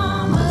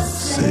mama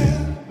said.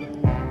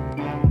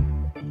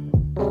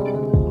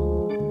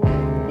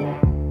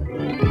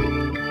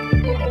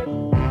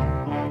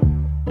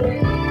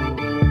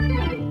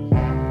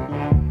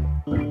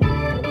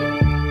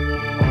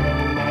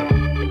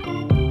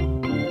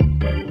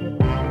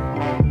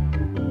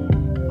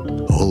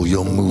 All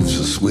your moves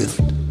are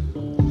swift,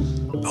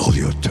 all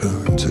your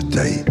turns are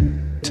tight.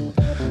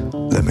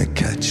 Let me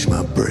catch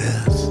my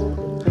breath.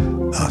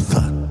 I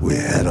thought we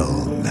had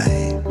all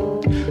night.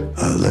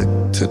 I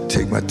like to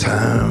take my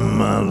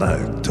time, I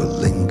like to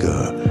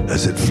linger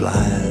as it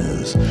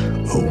flies.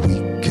 A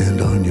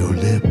weekend on your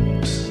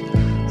lips,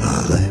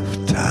 a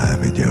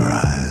lifetime in your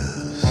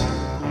eyes.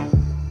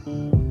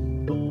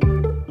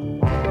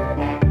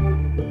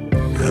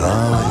 And I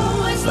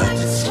always liked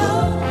it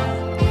slow,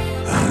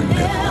 I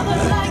never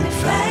liked it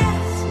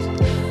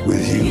fast.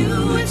 With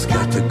you, it's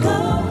got to go.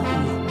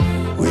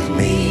 With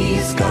me,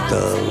 it's got to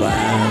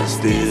last.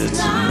 It's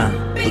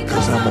not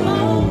because I'm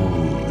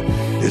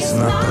old, it's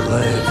not the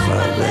life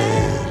I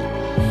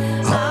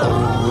led. I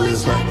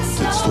always liked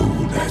it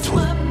slow, that's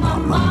what my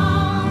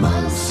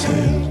mama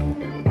said.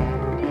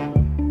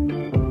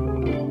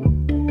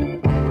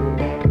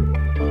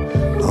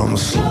 I'm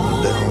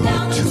slowing down the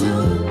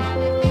tune,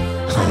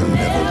 I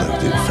never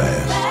liked it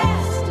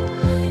fast.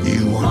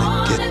 You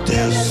wanna get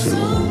there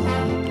soon,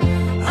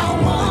 I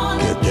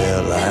wanna get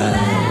there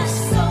last.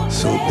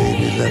 So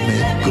baby, let me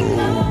go.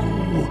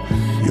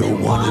 You're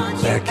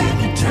wanted back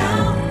in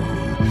town.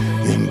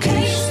 In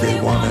case they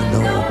wanna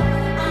know,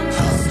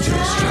 I'm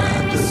just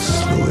trying to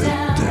slow it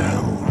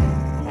down.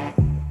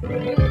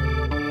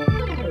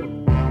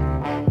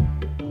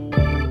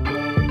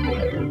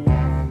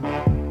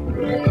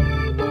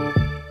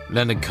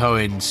 Leonard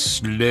Cohen,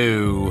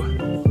 Slow.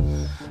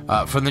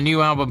 From the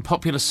new album,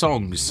 Popular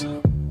Songs.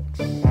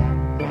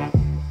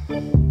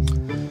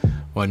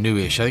 Well,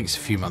 newish. I think it's a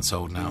few months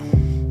old now.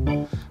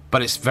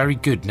 But it's very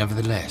good,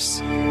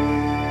 nevertheless.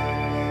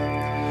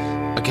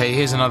 Okay,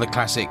 here's another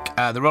classic.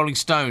 The Rolling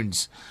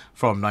Stones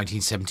from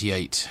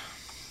 1978.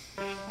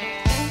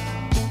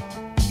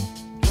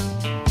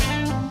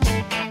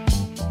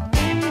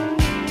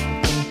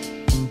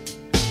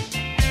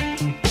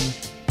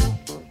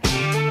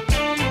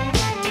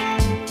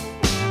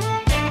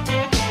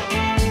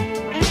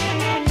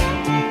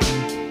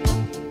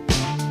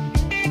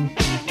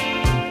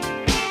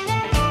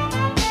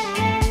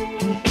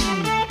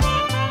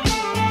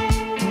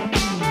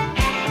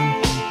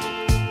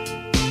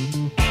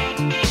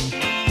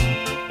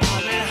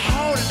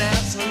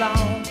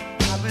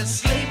 I've been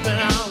sleeping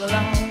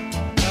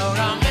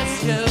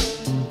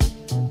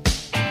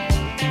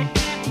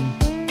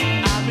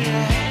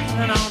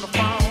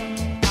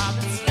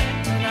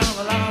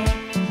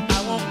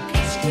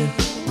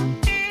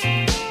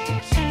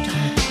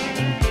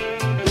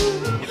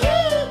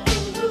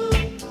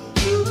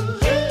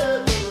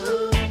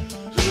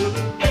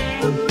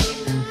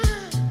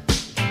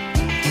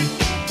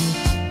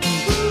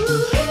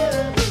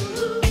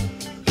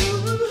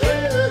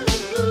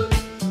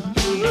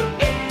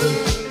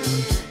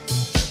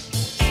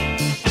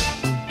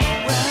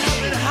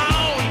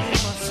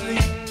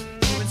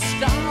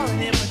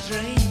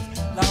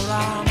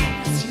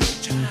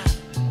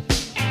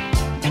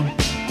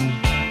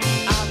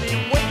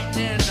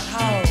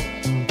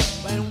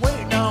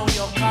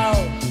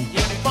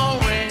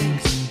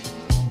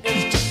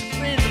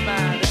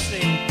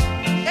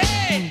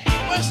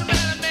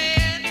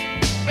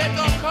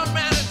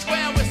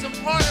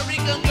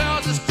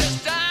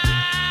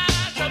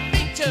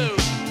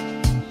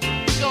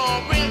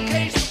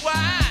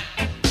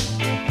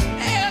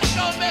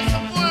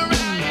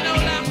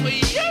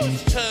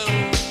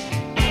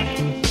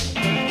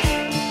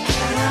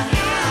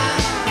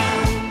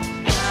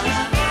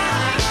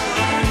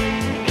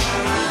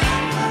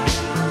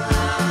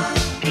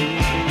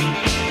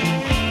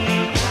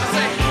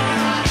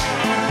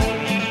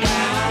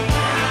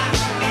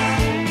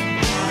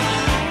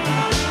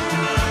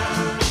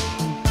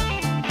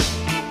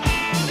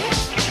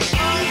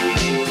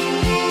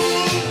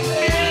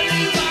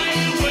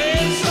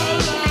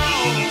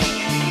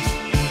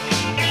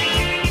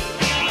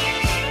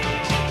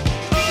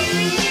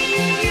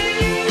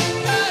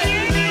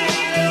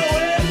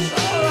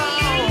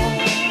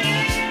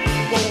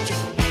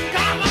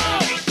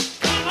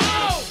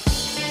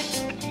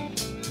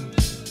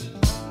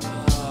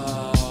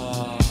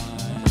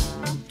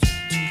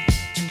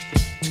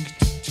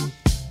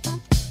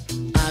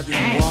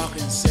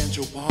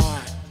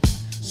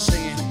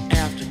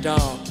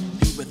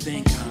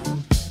think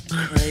I'm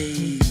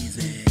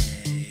crazy.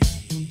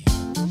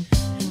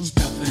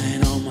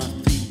 Stomping on my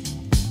feet,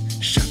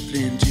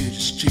 shuffling to the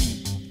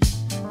street,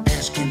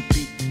 asking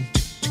people,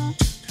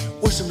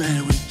 what's the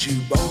matter with you,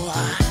 boy?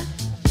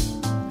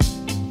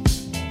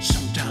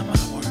 Sometimes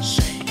I want to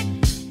say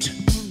to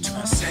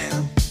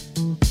myself,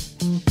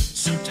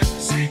 sometimes I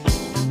say,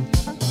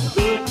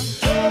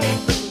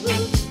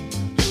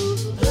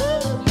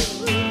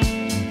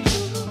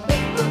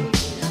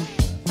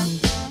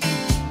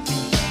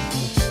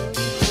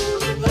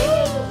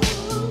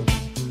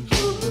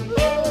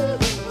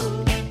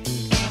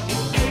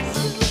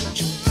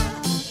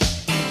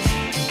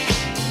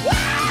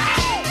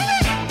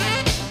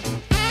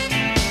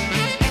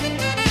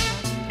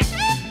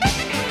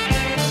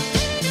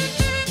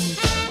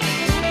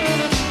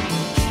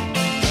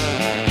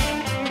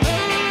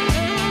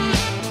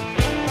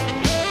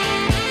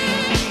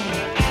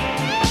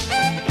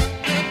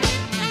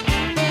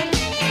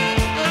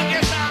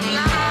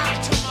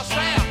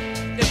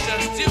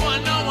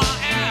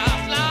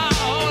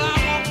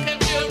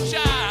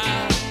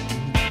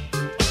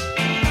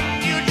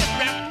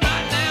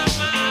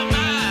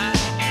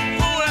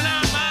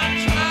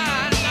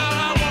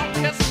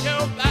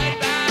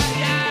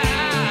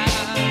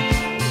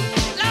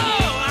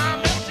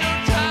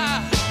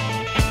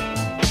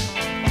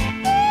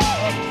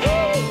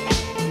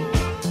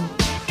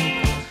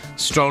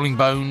 Strolling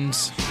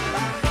Bones.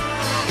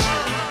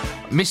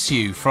 Miss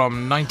You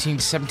from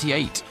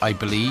 1978, I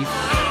believe. No,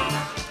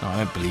 I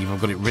don't believe, I've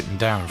got it written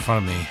down in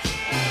front of me.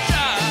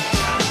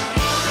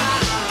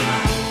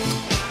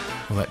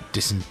 All that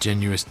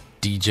disingenuous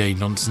DJ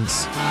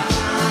nonsense.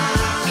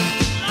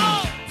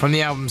 From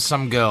the album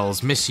Some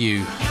Girls, Miss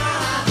You.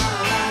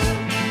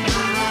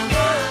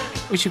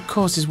 Which of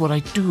course is what I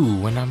do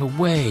when I'm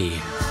away.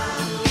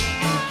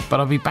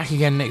 But I'll be back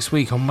again next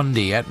week on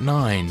Monday at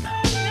 9.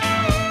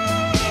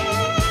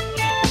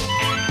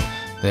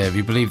 There, if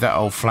you believe that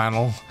old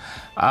flannel.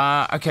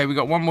 Okay, we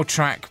got one more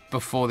track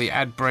before the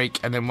ad break,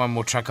 and then one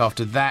more track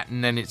after that,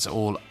 and then it's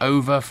all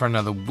over for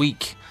another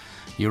week.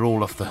 You're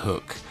all off the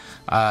hook.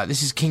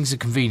 This is Kings of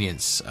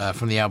Convenience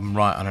from the album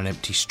Right on an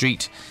Empty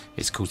Street.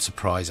 It's called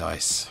Surprise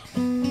Ice.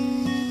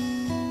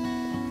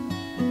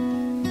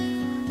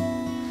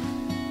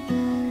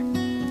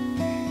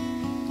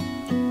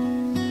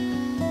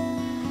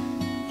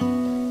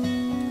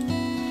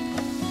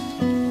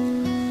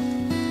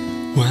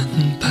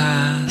 When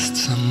past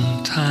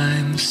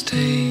sometimes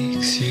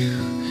takes you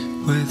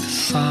with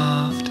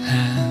soft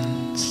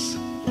hands,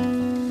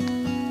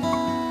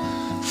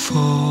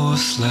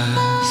 forcelessly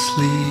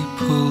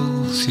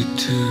pulls you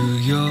to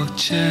your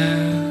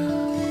chair,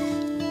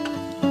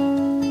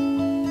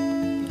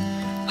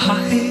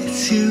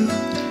 hides you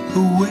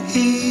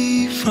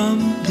away from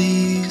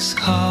these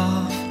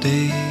half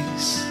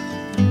days,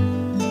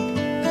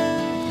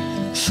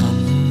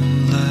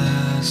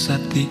 sunless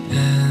at the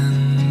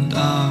end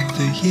of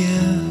the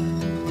year.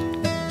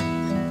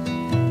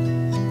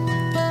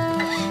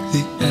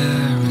 The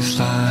air is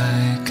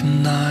like a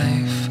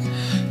knife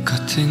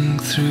cutting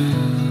through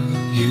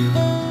you.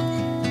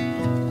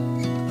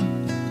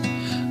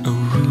 A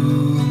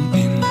room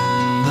in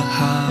the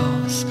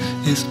house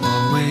is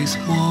always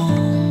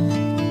warm,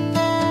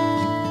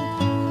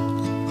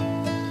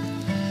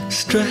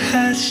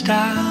 stretched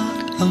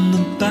out on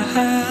the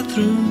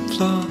bathroom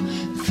floor,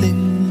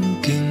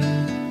 thinking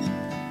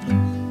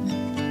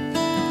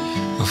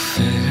of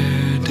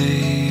fair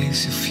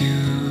days your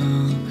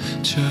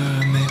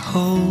future may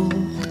hold.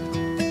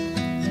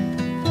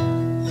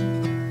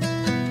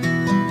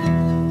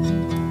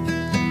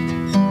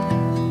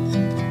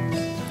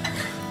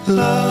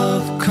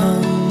 Love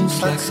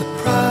comes like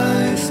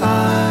surprise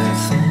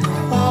ice on the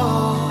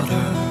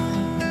water.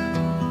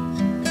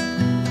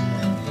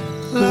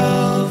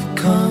 Love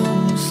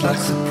comes like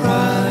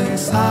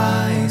surprise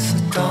ice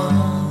at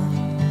dawn.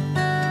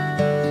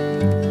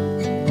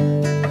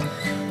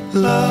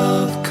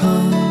 Love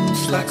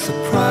comes like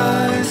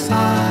surprise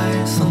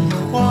ice on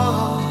the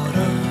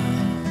water.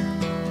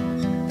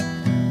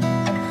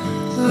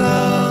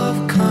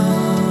 Love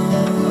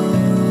comes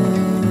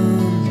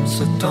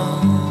at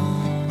dawn.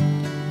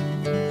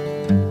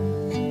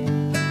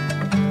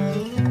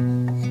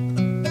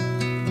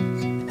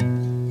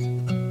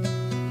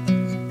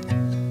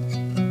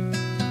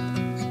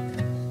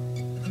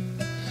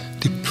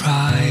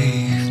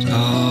 Deprived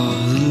of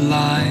the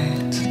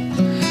light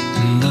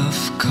and of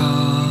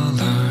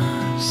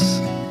colors,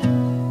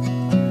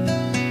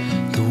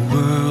 the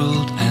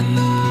world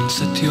ends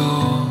at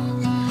your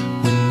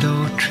window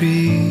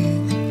tree.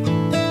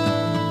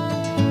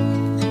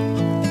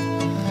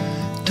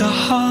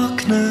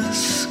 Darkness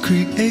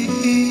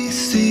creates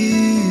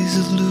these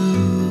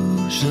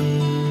illusions,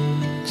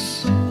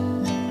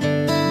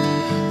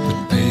 but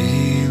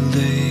pale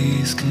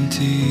days can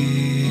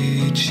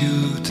teach you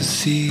to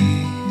see.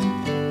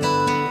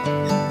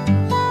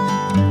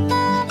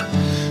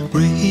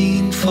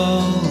 Rain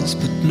falls,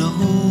 but no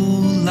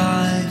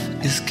life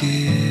is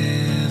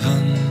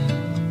given.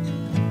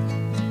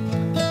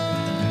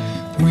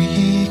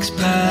 Weeks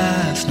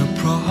pass, no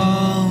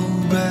promise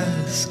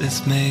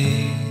is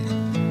made.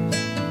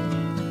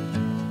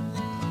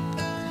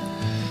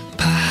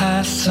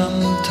 Past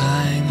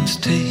sometimes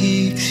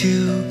takes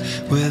you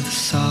with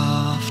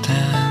soft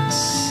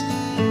hands,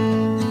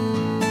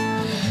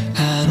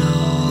 and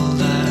all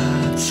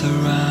that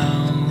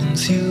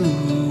surrounds you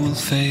will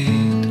fade.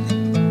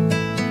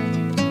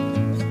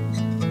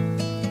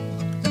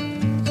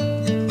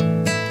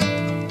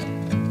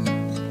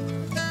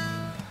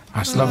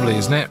 That's lovely,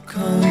 isn't it?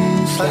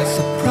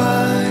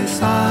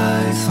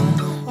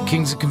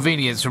 Kings of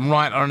Convenience from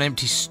Riot on an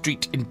Empty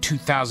Street in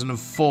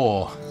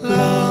 2004.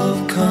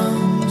 Love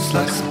comes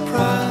like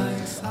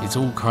surprise. It's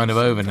all kind of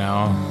over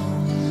now,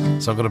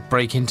 so I've got to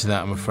break into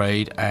that, I'm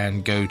afraid,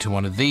 and go to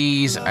one of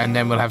these, and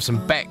then we'll have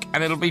some Beck,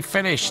 and it'll be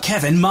finished.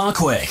 Kevin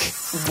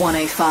Markwick.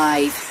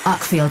 105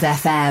 Uckfield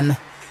FM.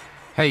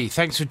 Hey,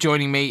 thanks for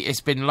joining me.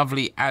 It's been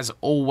lovely as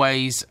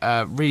always.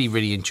 Really,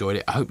 really enjoyed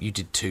it. I hope you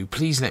did too.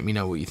 Please let me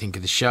know what you think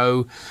of the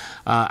show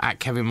at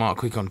Kevin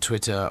Markwick on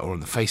Twitter or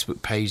on the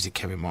Facebook page, The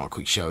Kevin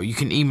Markwick Show. You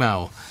can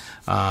email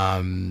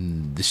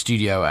the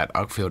studio at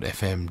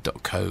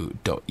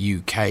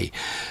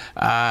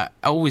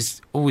uckfield.fm.co.uk.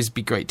 Always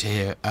be great to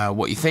hear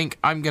what you think.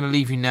 I'm going to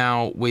leave you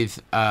now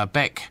with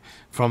Beck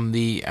from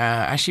the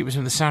actually it was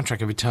from the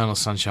soundtrack of Eternal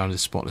Sunshine of the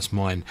Spotless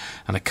Mind,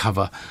 and a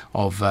cover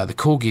of the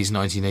Corgis'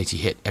 1980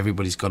 hit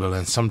Everybody's Gotta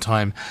Learn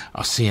Sometime.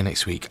 I'll see you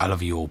next week. I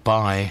love you all.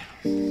 Bye.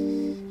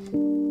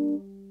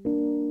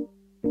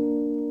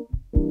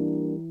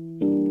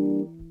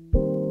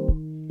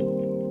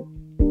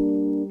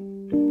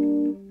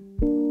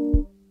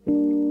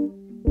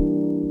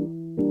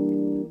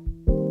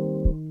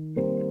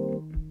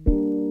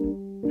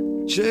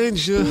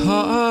 Change your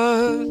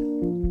heart.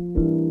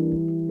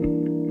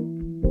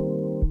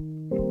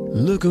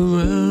 Look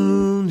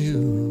around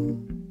you.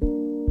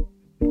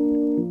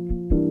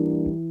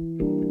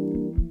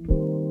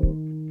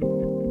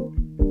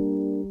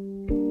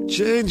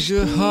 Change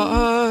your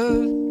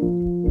heart.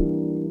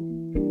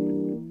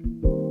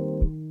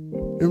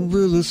 It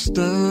will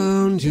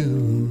astound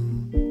you.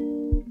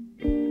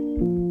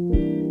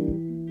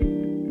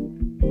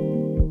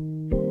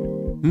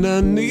 And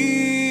I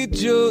need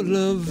your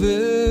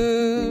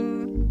loving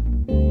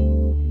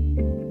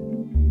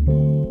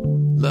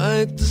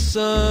like the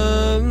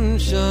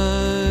sunshine.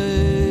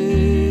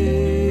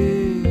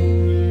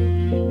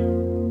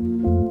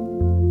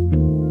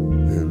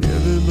 And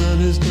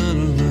everybody's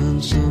gotta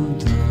learn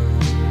sometime.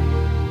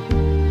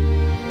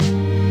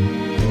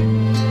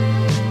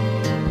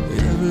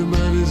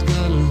 Everybody's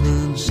gotta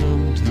learn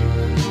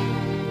sometime.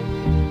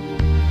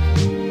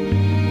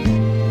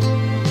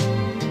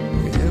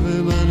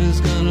 Everybody's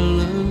gotta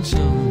learn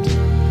sometime.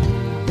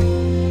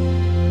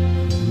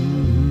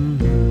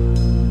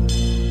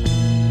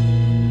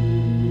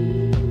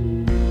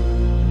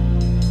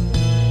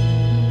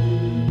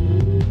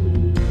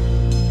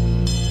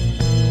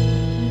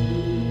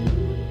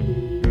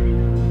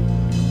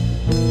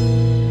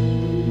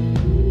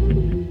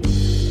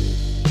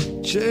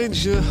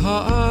 Change your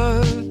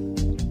heart.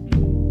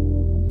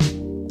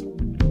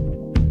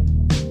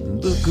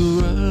 Look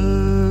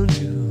around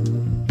you.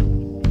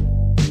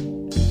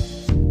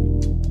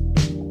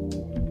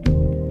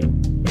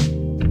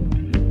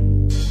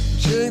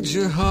 Change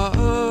your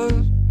heart.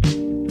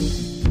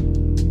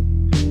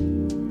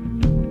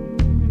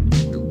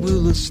 It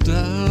will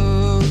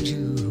astound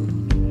you.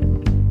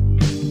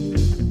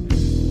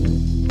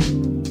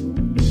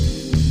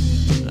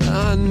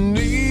 I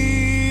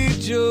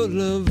need your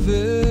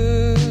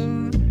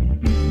loving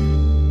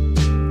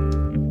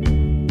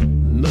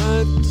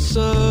like the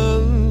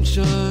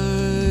sunshine.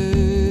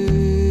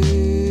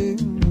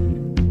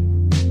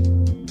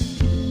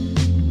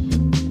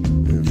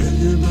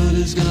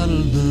 Everybody's gotta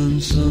learn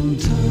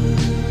sometime.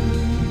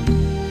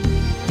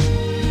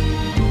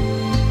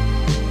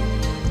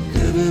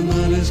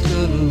 Everybody's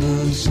gotta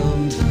learn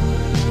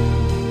sometime.